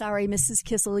 "I'm sorry, Mrs.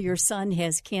 Kissel, your son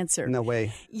has cancer." No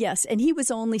way. Yes, and he was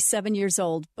only 7 years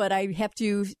old, but I have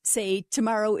to say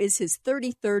tomorrow is his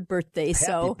 33rd birthday.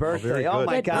 Happy birthday. Oh,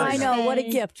 my gosh. I know, what a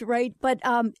gift, right? But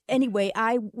anyway,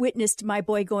 I witnessed my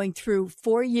boy going through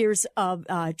 4 years of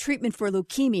treatment for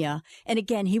leukemia. And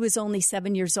again, he was only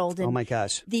 7 years old. And oh, my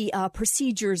gosh. The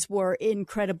procedures were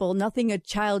incredible, nothing a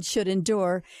child should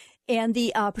endure. And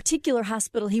the particular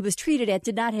hospital he was treated at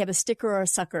did not have a sticker or a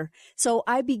sucker. So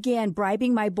I began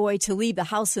bribing my boy to leave the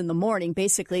house in the morning.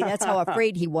 Basically, that's how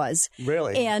afraid he was.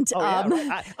 Really? And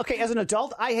okay, as an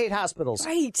adult, I hate hospitals.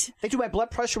 Right. They do my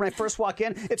blood pressure when I first walk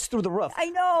in. It's through the roof. I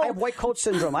know. I have white coat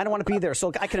syndrome. I don't want to be there.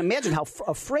 So I can imagine how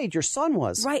afraid your son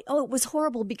was. Right. Oh, it was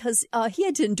horrible because he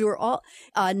had to endure all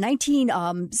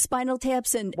 19 spinal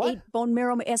taps and 8 bone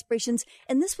marrow aspirations.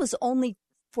 And this was only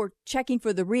for checking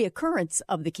for the reoccurrence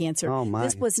of the cancer. Oh, my.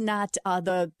 This was not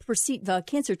the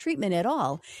cancer treatment at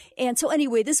all. And so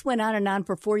anyway, this went on and on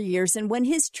for 4 years. And when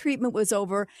his treatment was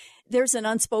over, there's an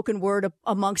unspoken word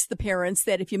amongst the parents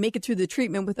that if you make it through the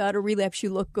treatment without a relapse, you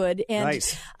look good. And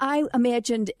nice. I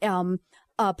imagined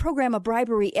a program of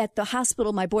bribery at the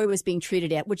hospital my boy was being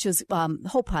treated at, which is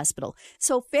Hope Hospital.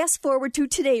 So fast forward to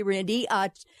today, Randy.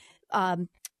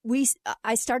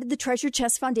 I started the Treasure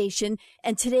Chest Foundation,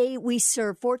 and today we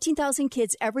serve 14,000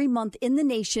 kids every month in the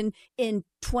nation in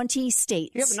 20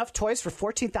 states. You have enough toys for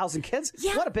 14,000 kids?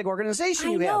 Yeah. What a big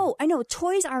organization you have. I know.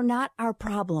 Toys are not our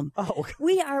problem. Oh.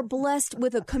 We are blessed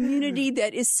with a community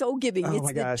that is so giving. Oh, it's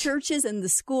my gosh. The churches and the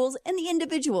schools and the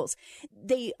individuals.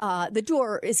 The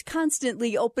door is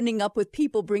constantly opening up with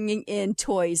people bringing in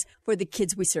toys for the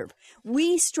kids we serve.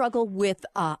 We struggle with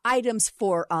items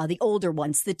for the older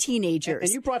ones, the teenagers. And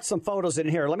you brought some photos in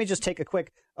here. Let me just take a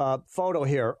quick photo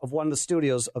here of one of the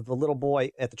studios of the little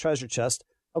boy at the treasure chest.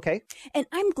 Okay. And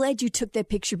I'm glad you took that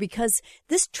picture because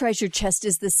this treasure chest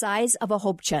is the size of a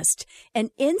hope chest. And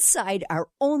inside are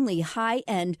only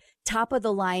high-end,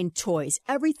 top-of-the-line toys.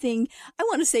 Everything, I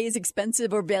want to say, is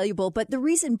expensive or valuable. But the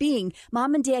reason being,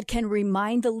 Mom and Dad can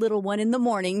remind the little one in the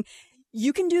morning,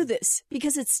 you can do this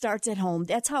because it starts at home.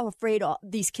 That's how afraid all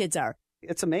these kids are.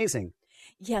 It's amazing.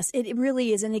 Yes, it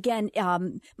really is. And again,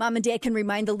 Mom and Dad can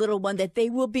remind the little one that they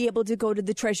will be able to go to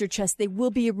the treasure chest. They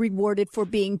will be rewarded for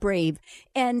being brave.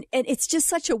 And it's just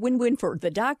such a win-win for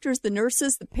the doctors, the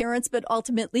nurses, the parents, but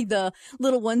ultimately the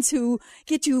little ones who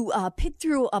get to pick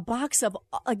through a box of,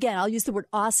 again, I'll use the word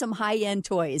awesome high-end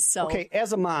toys. So, okay,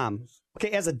 as a mom,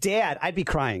 as a dad, I'd be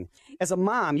crying. As a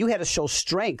mom, you had to show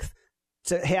strength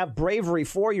to have bravery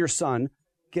for your son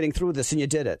getting through this, and you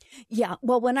did it. Yeah.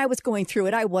 Well, when I was going through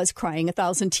it, I was crying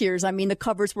 1,000 tears. I mean, the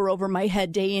covers were over my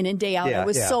head day in and day out. I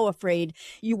was so afraid.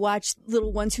 You watch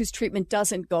little ones whose treatment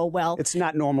doesn't go well. It's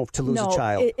not normal to lose a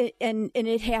child. And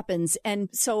it happens. And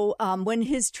so when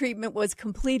his treatment was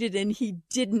completed and he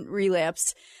didn't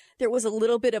relapse, there was a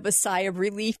little bit of a sigh of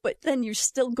relief, but then you're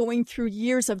still going through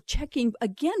years of checking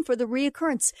again for the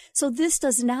reoccurrence. So this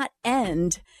does not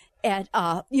end at,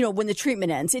 when the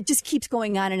treatment ends. It just keeps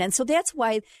going on and on. So that's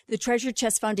why the Treasure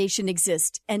Chest Foundation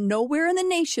exists. And nowhere in the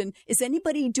nation is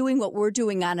anybody doing what we're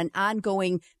doing on an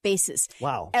ongoing basis.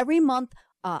 Wow. Every month,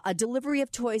 a delivery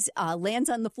of toys lands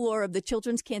on the floor of the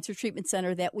Children's Cancer Treatment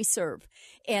Center that we serve.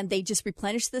 And they just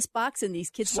replenish this box and these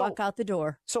kids walk out the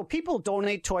door. So people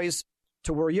donate toys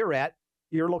to where you're at,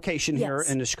 your location here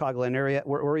in the Chicagoland area.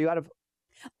 Where are you out of?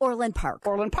 Orland Park.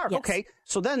 Orland Park. Yes. Okay.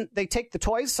 So then they take the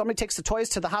toys. Somebody takes the toys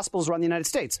to the hospitals around the United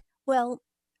States. Well,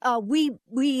 we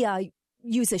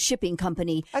use a shipping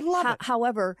company. I love it.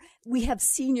 However, we have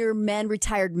senior men,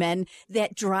 retired men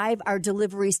that drive our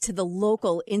deliveries to the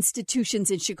local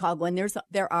institutions in Chicago, and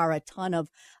there are a ton of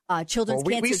children's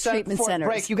cancer treatment centers.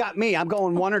 Break, you got me. I'm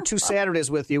going 1 or 2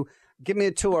 Saturdays with you. Give me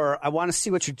a tour. I want to see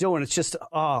what you're doing. It's just,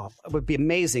 it would be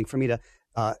amazing for me to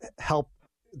help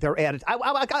their attitude.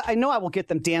 I know I will get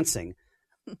them dancing.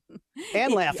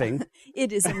 And laughing.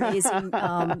 It is amazing.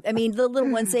 I mean, the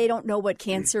little ones, they don't know what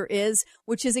cancer is,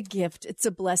 which is a gift. It's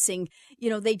a blessing.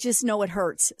 You know, they just know it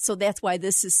hurts. So that's why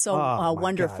this is so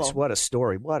wonderful. Gosh, what a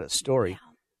story. What a story.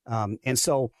 Yeah. And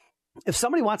so if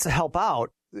somebody wants to help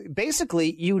out,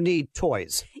 basically you need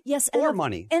toys. Yes. Or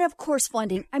money. And of course,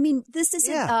 funding. I mean, this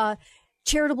isn't a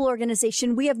charitable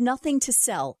organization. We have nothing to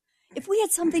sell. If we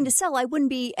had something to sell, I wouldn't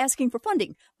be asking for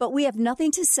funding, it's nothing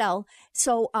to sell.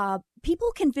 So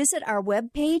people can visit our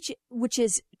webpage, which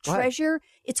is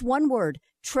it's one word,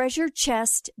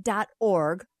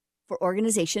 treasurechest.org for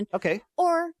organization. Okay.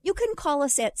 Or you can call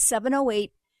us at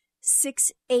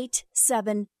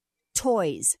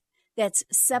 708-687-TOYS. That's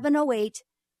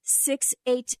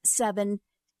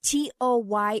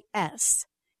 708-687-TOYS.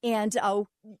 And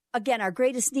again, our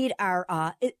greatest need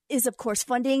is, of course,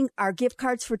 funding our gift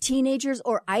cards for teenagers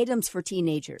or items for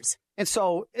teenagers. And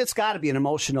so it's got to be an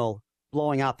emotional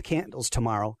blowing out the candles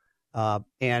tomorrow.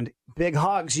 And big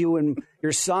hugs, you and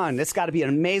your son. It's got to be an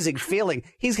amazing feeling.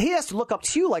 He has to look up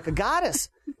to you like a goddess.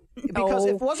 Because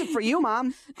if it wasn't for you,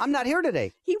 Mom, I'm not here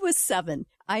today. He was 7.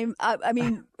 I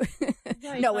mean,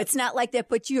 no, it's not like that.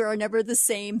 But you are never the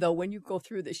same, though. When you go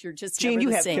through this, you're just Jean, never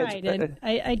you the same. Kids, right, and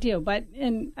I do.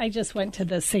 And I just went to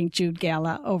the St. Jude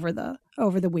Gala over the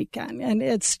weekend, and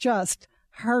it's just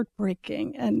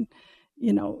heartbreaking, and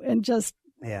just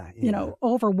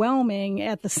overwhelming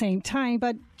at the same time.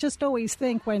 But just always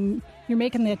think when you're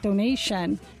making that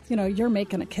donation, you're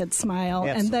making a kid smile.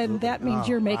 Absolutely. And then that means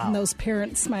you're making those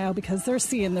parents smile because they're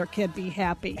seeing their kid be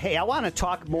happy. Hey, I want to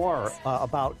talk more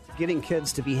about getting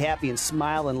kids to be happy and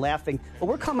smile and laughing. But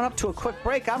we're coming up to a quick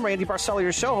break. I'm Randy Barcella,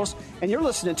 your show host, and you're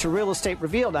listening to Real Estate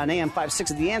Revealed on AM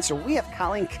 560 The Answer. We have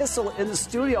Colleen Kissel in the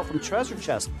studio from Treasure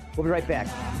Chest. We'll be right back.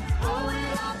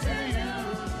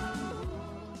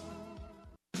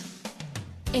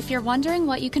 If you're wondering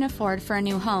what you can afford for a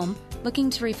new home, looking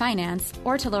to refinance,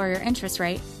 or to lower your interest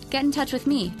rate, get in touch with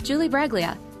me, Julie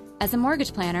Braglia. As a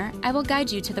mortgage planner, I will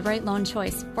guide you to the right loan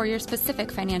choice for your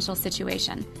specific financial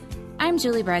situation. I'm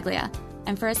Julie Braglia,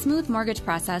 and for a smooth mortgage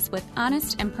process with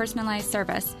honest and personalized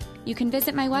service, you can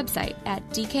visit my website at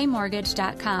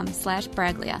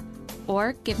dkmortgage.com/Braglia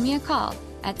or give me a call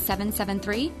at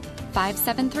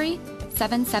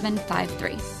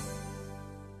 773-573-7753.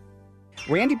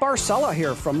 Randy Barcella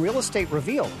here from Real Estate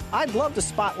Revealed. I'd love to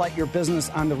spotlight your business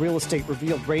on the Real Estate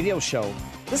Revealed radio show.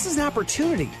 This is an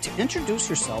opportunity to introduce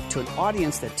yourself to an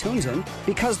audience that tunes in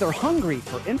because they're hungry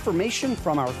for information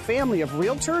from our family of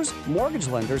realtors, mortgage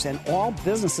lenders, and all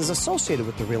businesses associated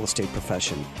with the real estate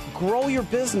profession. Grow your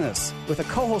business with a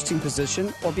co-hosting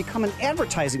position or become an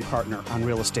advertising partner on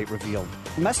Real Estate Revealed.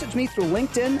 Message me through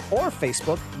LinkedIn or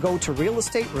Facebook. Go to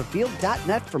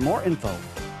realestaterevealed.net for more info.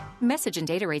 Message and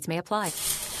data rates may apply.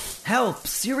 Help!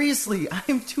 Seriously,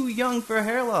 I'm too young for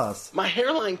hair loss. My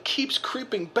hairline keeps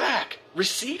creeping back.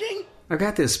 Receding? I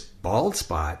got this bald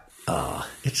spot.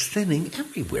 It's thinning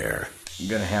everywhere. I'm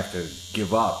gonna have to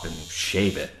give up and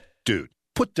shave it. Dude,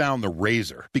 put down the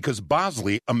razor because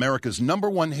Bosley, America's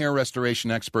 #1 hair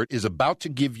restoration expert, is about to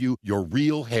give you your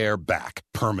real hair back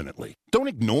permanently. Don't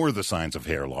ignore the signs of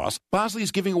hair loss. Bosley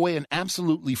is giving away an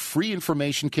absolutely free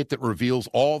information kit that reveals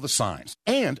all the signs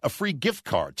and a free gift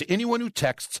card to anyone who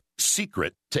texts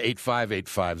SECRET to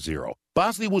 85850.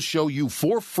 Bosley will show you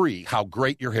for free how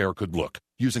great your hair could look.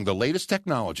 Using the latest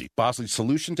technology, Bosley's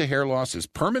solution to hair loss is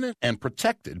permanent and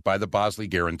protected by the Bosley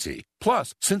Guarantee.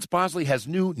 Plus, since Bosley has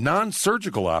new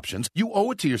non-surgical options, you owe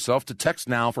it to yourself to text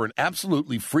now for an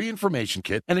absolutely free information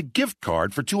kit and a gift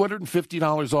card for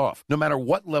 $250 off, no matter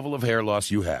what level of hair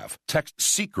loss you have. Text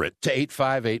SECRET to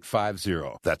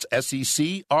 85850. That's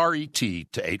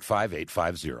SECRET to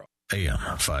 85850. AM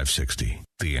 560,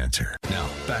 The Answer. Now,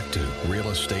 back to Real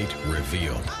Estate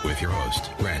Revealed with your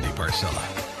host, Randy Barcella.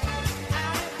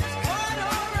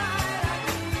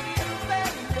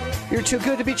 You're too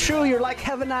good to be true. You're like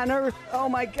heaven on earth. Oh,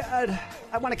 my God.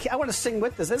 I want to sing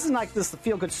with this. This isn't like the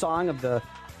feel-good song of the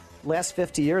last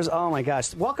 50 years. Oh, my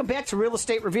gosh. Welcome back to Real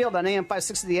Estate Revealed on AM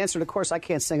 560, The Answer. And, of course, I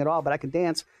can't sing at all, but I can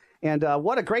dance. And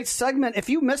what a great segment. If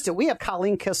you missed it, we have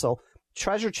Colleen Kissel,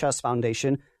 Treasure Chest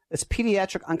Foundation. It's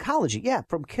pediatric oncology. Yeah,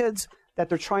 from kids that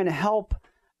they're trying to help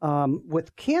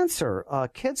with cancer,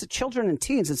 kids, children, and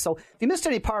teens. And so if you missed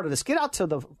any part of this, get out to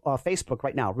the Facebook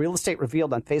right now, Real Estate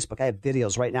Revealed on Facebook. I have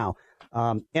videos right now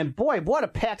And boy, what a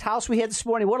packed house we had this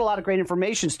morning. What a lot of great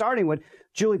information, starting with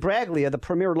Julie Braglia, the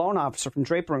Premier Loan Officer from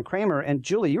Draper and Kramer. And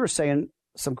Julie, you were saying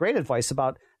some great advice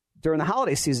about during the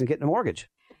holiday season getting a mortgage.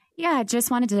 Yeah, I just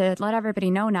wanted to let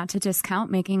everybody know not to discount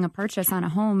making a purchase on a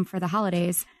home for the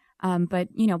holidays. But,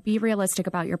 be realistic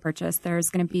about your purchase. There's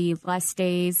going to be less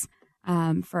days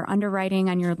for underwriting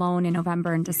on your loan in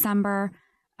November and December.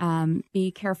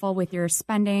 Be careful with your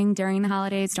spending during the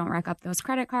holidays. Don't rack up those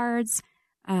credit cards.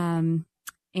 And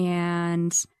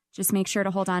just make sure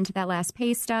to hold on to that last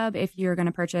pay stub if you're going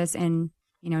to purchase in,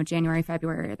 January,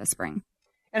 February, or the spring.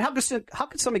 And how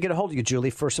could somebody get a hold of you, Julie,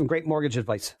 for some great mortgage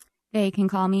advice? They can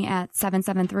call me at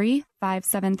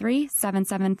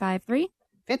 773-573-7753.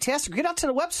 Fantastic. Get out to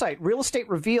the website,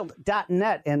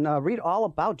 realestaterevealed.net, and read all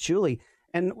about Julie.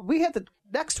 And we had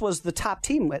next was the top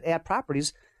team at Ad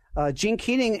Properties, Gene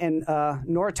Keating and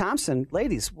Nora Thompson.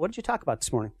 Ladies, what did you talk about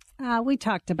this morning? We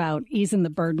talked about easing the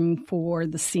burden for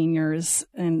the seniors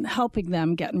and helping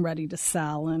them getting ready to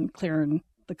sell and clearing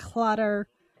the clutter,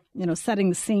 setting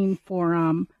the scene for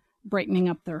them, brightening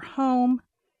up their home,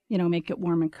 make it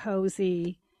warm and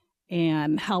cozy,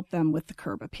 and help them with the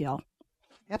curb appeal.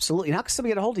 Absolutely. And how can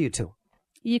somebody get a hold of you, too?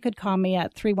 You could call me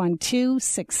at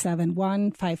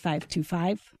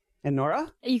 312-671-5525. And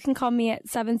Nora? You can call me at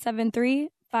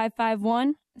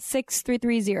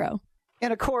 773-551-6330.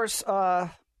 And, of course,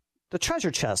 the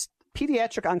Treasure Chest,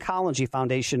 Pediatric Oncology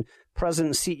Foundation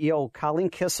President and CEO Colleen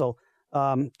Kissel.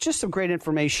 Just some great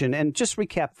information. And just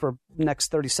recap for the next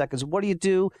 30 seconds. What do you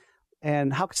do,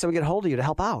 and how can someone get a hold of you to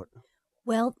help out?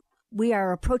 Well, we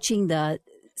are approaching the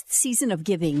season of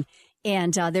giving,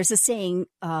 and there's a saying,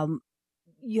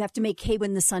 you have to make hay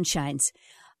when the sun shines.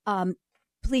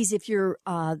 Please, if you're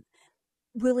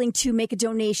willing to make a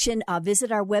donation,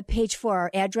 visit our webpage for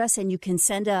our address, and you can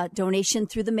send a donation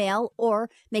through the mail or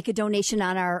make a donation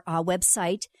on our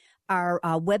website. Our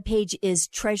webpage is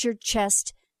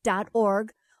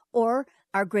treasurechest.org, or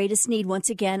our greatest need, once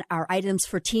again, are items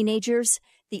for teenagers,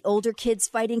 the older kids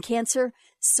fighting cancer.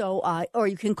 So, or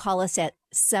you can call us at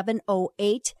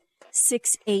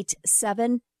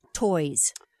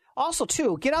 708-687-TOYS. Also,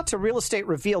 too, get out to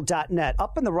realestaterevealed.net.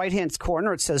 Up in the right-hand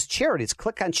corner, it says Charities.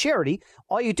 Click on Charity.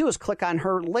 All you do is click on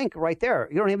her link right there.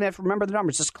 You don't even have to remember the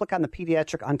numbers. Just click on the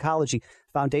Pediatric Oncology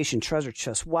Foundation Treasure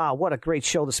Chest. Wow, what a great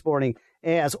show this morning,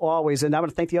 as always. And I want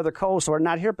to thank the other co-hosts who are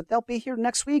not here, but they'll be here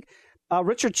next week.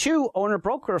 Richard Chu,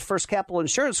 owner-broker of First Capital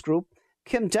Insurance Group.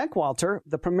 Kim Denkwalter,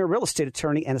 the premier real estate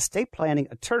attorney and estate planning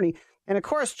attorney. And, of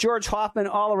course, George Hoffman,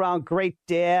 all-around great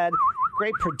dad,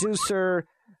 great producer,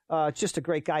 just a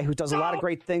great guy who does a lot of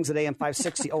great things at AM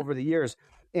 560 over the years.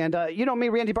 And you know me,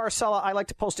 Randy Barcella, I like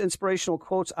to post inspirational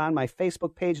quotes on my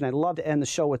Facebook page, and I'd love to end the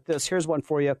show with this. Here's one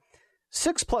for you.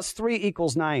 6 + 3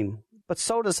 = 9, but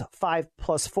so does 5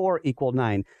 + 4 =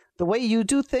 9. The way you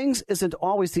do things isn't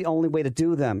always the only way to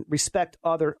do them. Respect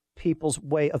other people's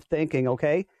way of thinking,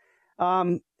 okay?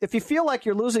 If you feel like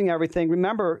you're losing everything,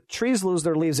 remember, trees lose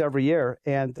their leaves every year,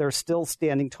 and they're still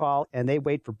standing tall, and they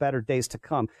wait for better days to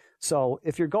come. So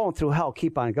if you're going through hell,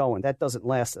 keep on going. That doesn't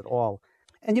last at all.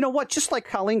 And you know what? Just like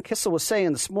Colleen Kissel was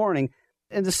saying this morning,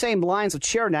 in the same lines of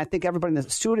charity, I think everybody in the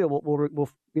studio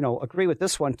will agree with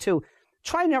this one too.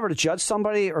 Try never to judge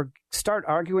somebody or start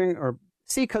arguing or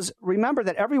see, because remember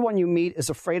that everyone you meet is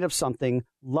afraid of something,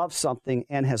 loves something,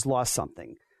 and has lost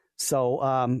something. So,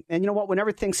 and you know what? When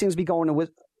everything seems to be going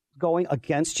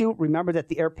against you, remember that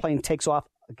the airplane takes off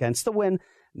against the wind,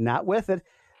 not with it.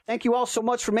 Thank you all so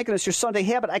much for making this your Sunday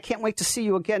habit. I can't wait to see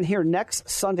you again here next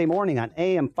Sunday morning on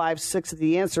AM 560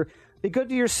 The Answer. Be good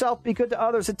to yourself, be good to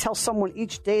others, and tell someone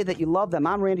each day that you love them.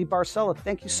 I'm Randy Barcella.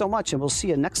 Thank you so much, and we'll see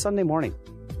you next Sunday morning.